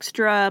most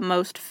extra,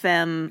 most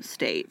femme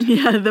state.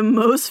 Yeah, the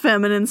most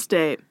feminine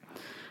state.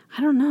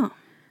 I don't know.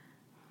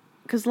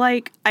 Because,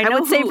 like, I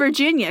would say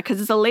Virginia,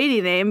 because it's a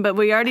lady name, but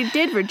we already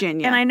did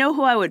Virginia. And I know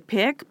who I would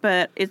pick,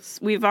 but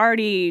we've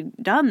already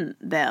done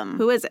them.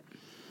 Who is it?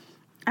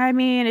 I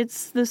mean,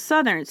 it's the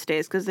southern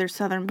states, because they're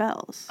Southern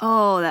Belles.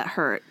 Oh, that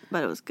hurt,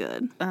 but it was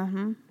good.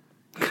 Uh-huh.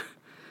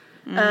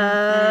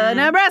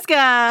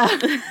 Nebraska!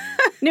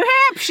 New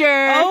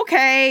Hampshire!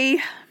 Okay.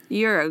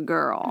 You're a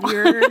girl.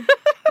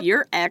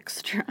 You're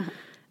extra.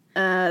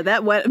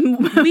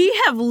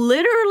 We have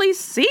literally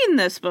seen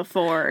this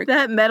before.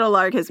 That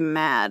meadowlark is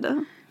mad.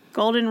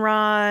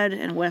 Goldenrod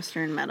and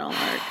Western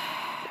meadowlark.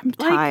 I'm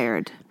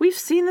tired. We've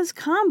seen this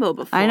combo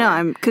before. I know,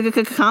 I'm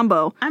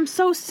combo. I'm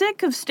so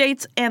sick of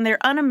states and their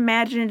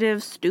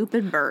unimaginative,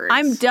 stupid birds.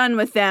 I'm done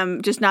with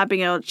them just not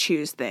being able to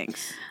choose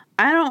things.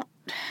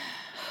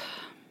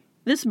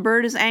 This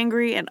bird is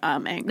angry and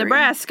I'm angry.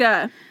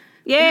 Nebraska.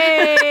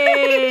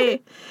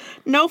 Yay!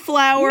 No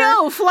flower.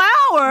 No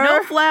flower?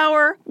 No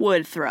flower.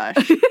 Wood thrush.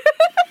 Who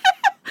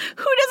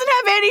doesn't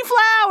have any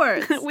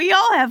flowers? We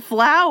all have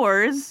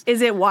flowers.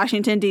 Is it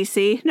Washington,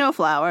 D.C.? No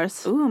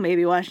flowers. Ooh,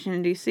 maybe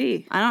Washington,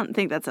 D.C. I don't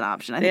think that's an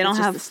option. I think it's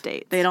just the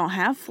states. They don't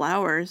have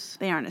flowers.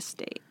 They aren't a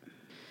state.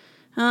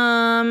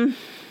 I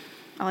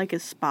like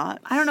his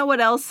spots. I don't know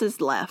what else is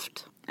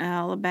left.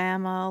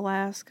 Alabama,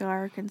 Alaska,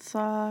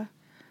 Arkansas.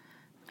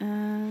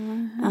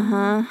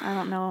 I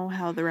don't know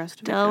how the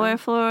rest of it Delaware,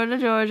 goes. Florida,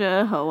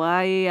 Georgia,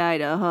 Hawaii,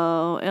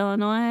 Idaho,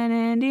 Illinois, and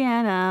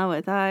Indiana,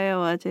 with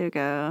Iowa to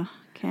go.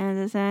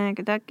 Kansas and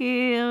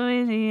Kentucky,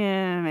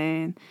 Louisiana,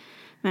 Maine,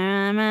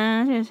 Maryland,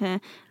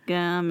 Massachusetts,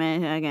 go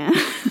Michigan.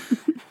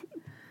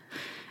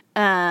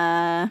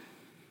 I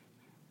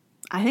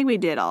think we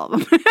did all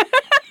of them.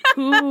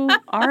 Who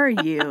are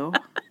you?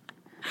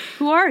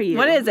 Who are you?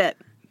 What is it?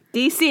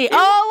 D.C.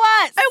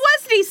 Oh, what? It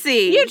was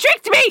D.C. You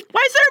tricked me!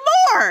 Why is there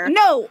more?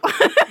 No.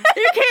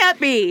 There can't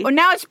be. Well,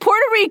 now it's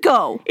Puerto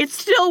Rico. It's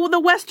still the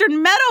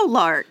Western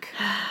meadowlark.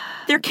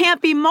 There can't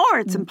be more.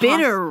 It's impossible.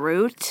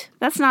 Bitterroot.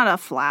 That's not a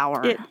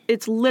flower.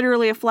 It's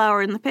literally a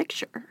flower in the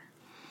picture.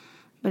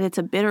 But it's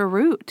a bitter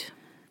root.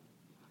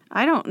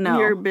 I don't know.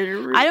 You're a bitter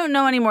root. I don't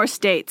know any more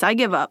states. I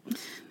give up.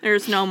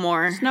 There's no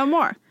more. There's no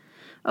more.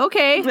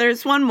 Okay.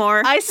 There's one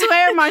more. I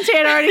swear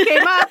Montana already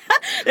came up.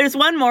 There's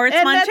one more. It's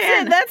And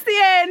Montana. that's the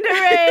end.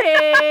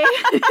 Hooray.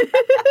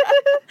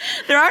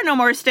 There are no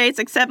more states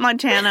except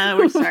Montana.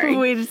 We're sorry.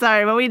 We're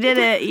sorry, but we did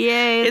it.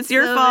 Yay. It's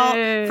your fault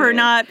for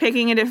not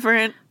picking a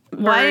different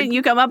Why bird. didn't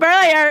you come up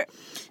earlier?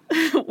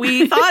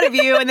 We thought of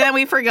you and then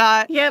we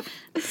forgot. Yep.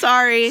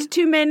 Sorry. It's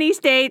too many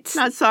states.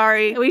 Not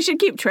sorry. We should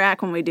keep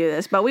track when we do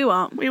this, but we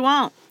won't. We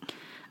won't.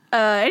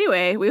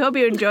 Anyway, we hope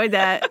you enjoyed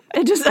that.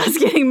 And just us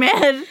getting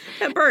mad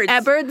At birds.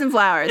 at birds and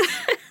flowers.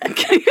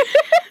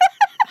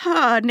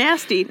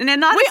 Nasty. And then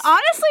not We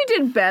honestly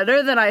did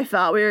better than I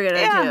thought we were going to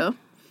Yeah. do.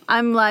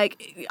 I'm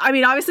like, I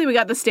mean, obviously we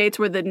got the states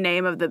where the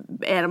name of the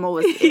animal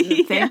was in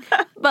the thing.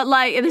 But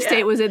like, the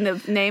state was in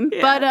the name.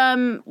 Yeah. But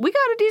we got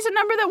a decent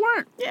number that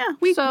weren't.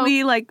 Yeah. So-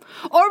 We like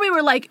Or we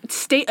were like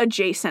state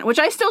adjacent, which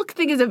I still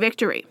think is a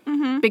victory.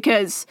 Mm-hmm.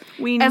 Because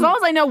We as knew- long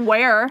as I know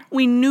where,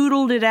 we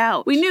noodled it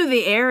out. we knew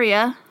the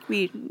area.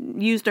 We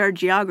used our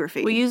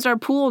geography. We used our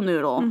pool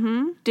noodle.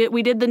 Mm-hmm.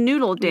 We did the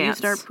noodle We dance.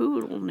 used our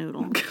poodle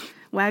noodle.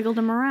 Waggled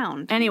them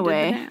around.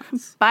 Anyway, We did the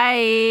dance.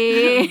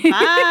 bye.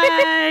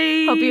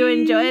 Bye. Hope you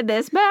enjoyed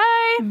this.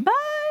 Bye. Bye.